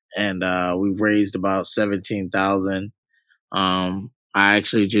 and we've raised about $17,000. I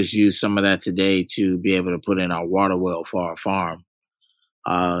actually just used some of that today to be able to put in our water well for our farm,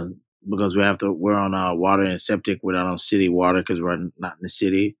 because we're on water and septic. We're not on city water because we're not in the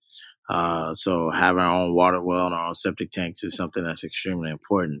city. So having our own water well and our own septic tanks is something that's extremely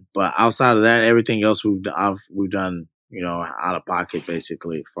important. But outside of that, everything else we've done, out of pocket,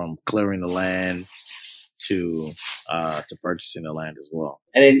 basically, from clearing the land to purchasing the land as well.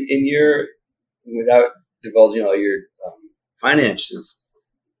 And in your, without divulging all your finances,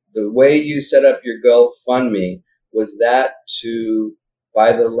 The way you set up your GoFundMe, was that to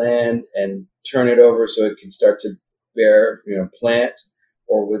buy the land and turn it over so it could start to bear, plant?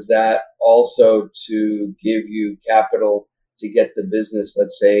 Or was that also to give you capital to get the business,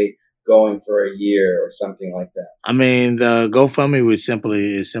 let's say, going for a year or something like that? I mean, the GoFundMe is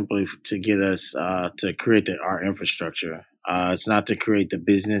simply to get us to create our infrastructure. It's not to create the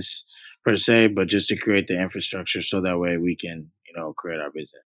business per se, but just to create the infrastructure so that way we can, create our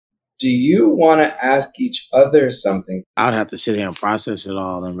business. Do you want to ask each other something? I'd have to sit here and process it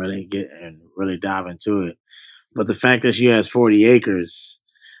all and really dive into it. But the fact that she has 40 acres,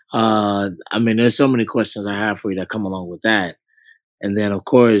 there's so many questions I have for you that come along with that. And then, of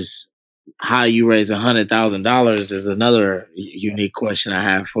course, how you raise $100,000 is another unique question I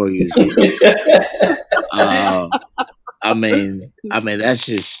have for you.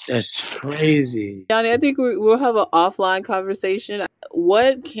 That's crazy. Johnny, I think we'll have an offline conversation.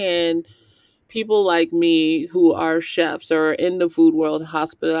 What can people like me who are chefs or in the food world,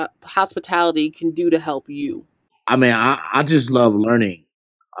 hospitality can do to help you? I just love learning.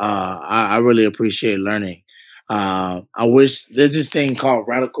 I really appreciate learning. I wish there's this thing called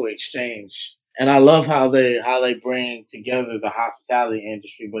Radical Exchange, and I love how they bring together the hospitality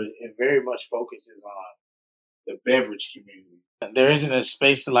industry, but it very much focuses on the beverage community. There isn't a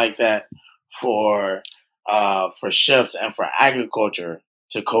space like that for chefs and for agriculture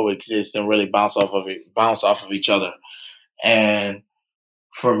to coexist and really bounce off of each other. And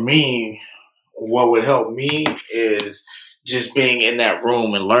for me, what would help me is just being in that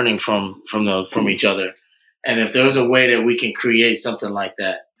room and learning from each other. And if there's a way that we can create something like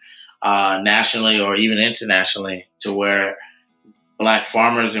that nationally or even internationally, to where Black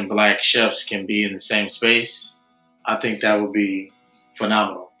farmers and Black chefs can be in the same space, I think that would be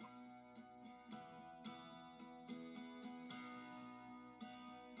phenomenal.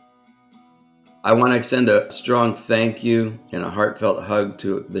 I want to extend a strong thank you and a heartfelt hug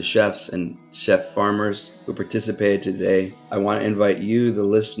to the chefs and chef farmers who participated today. I want to invite you, the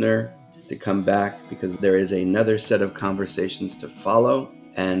listener, to come back, because there is another set of conversations to follow.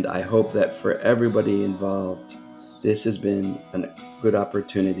 And I hope that for everybody involved, this has been a good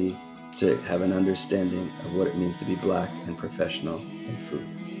opportunity to have an understanding of what it means to be Black and professional in food.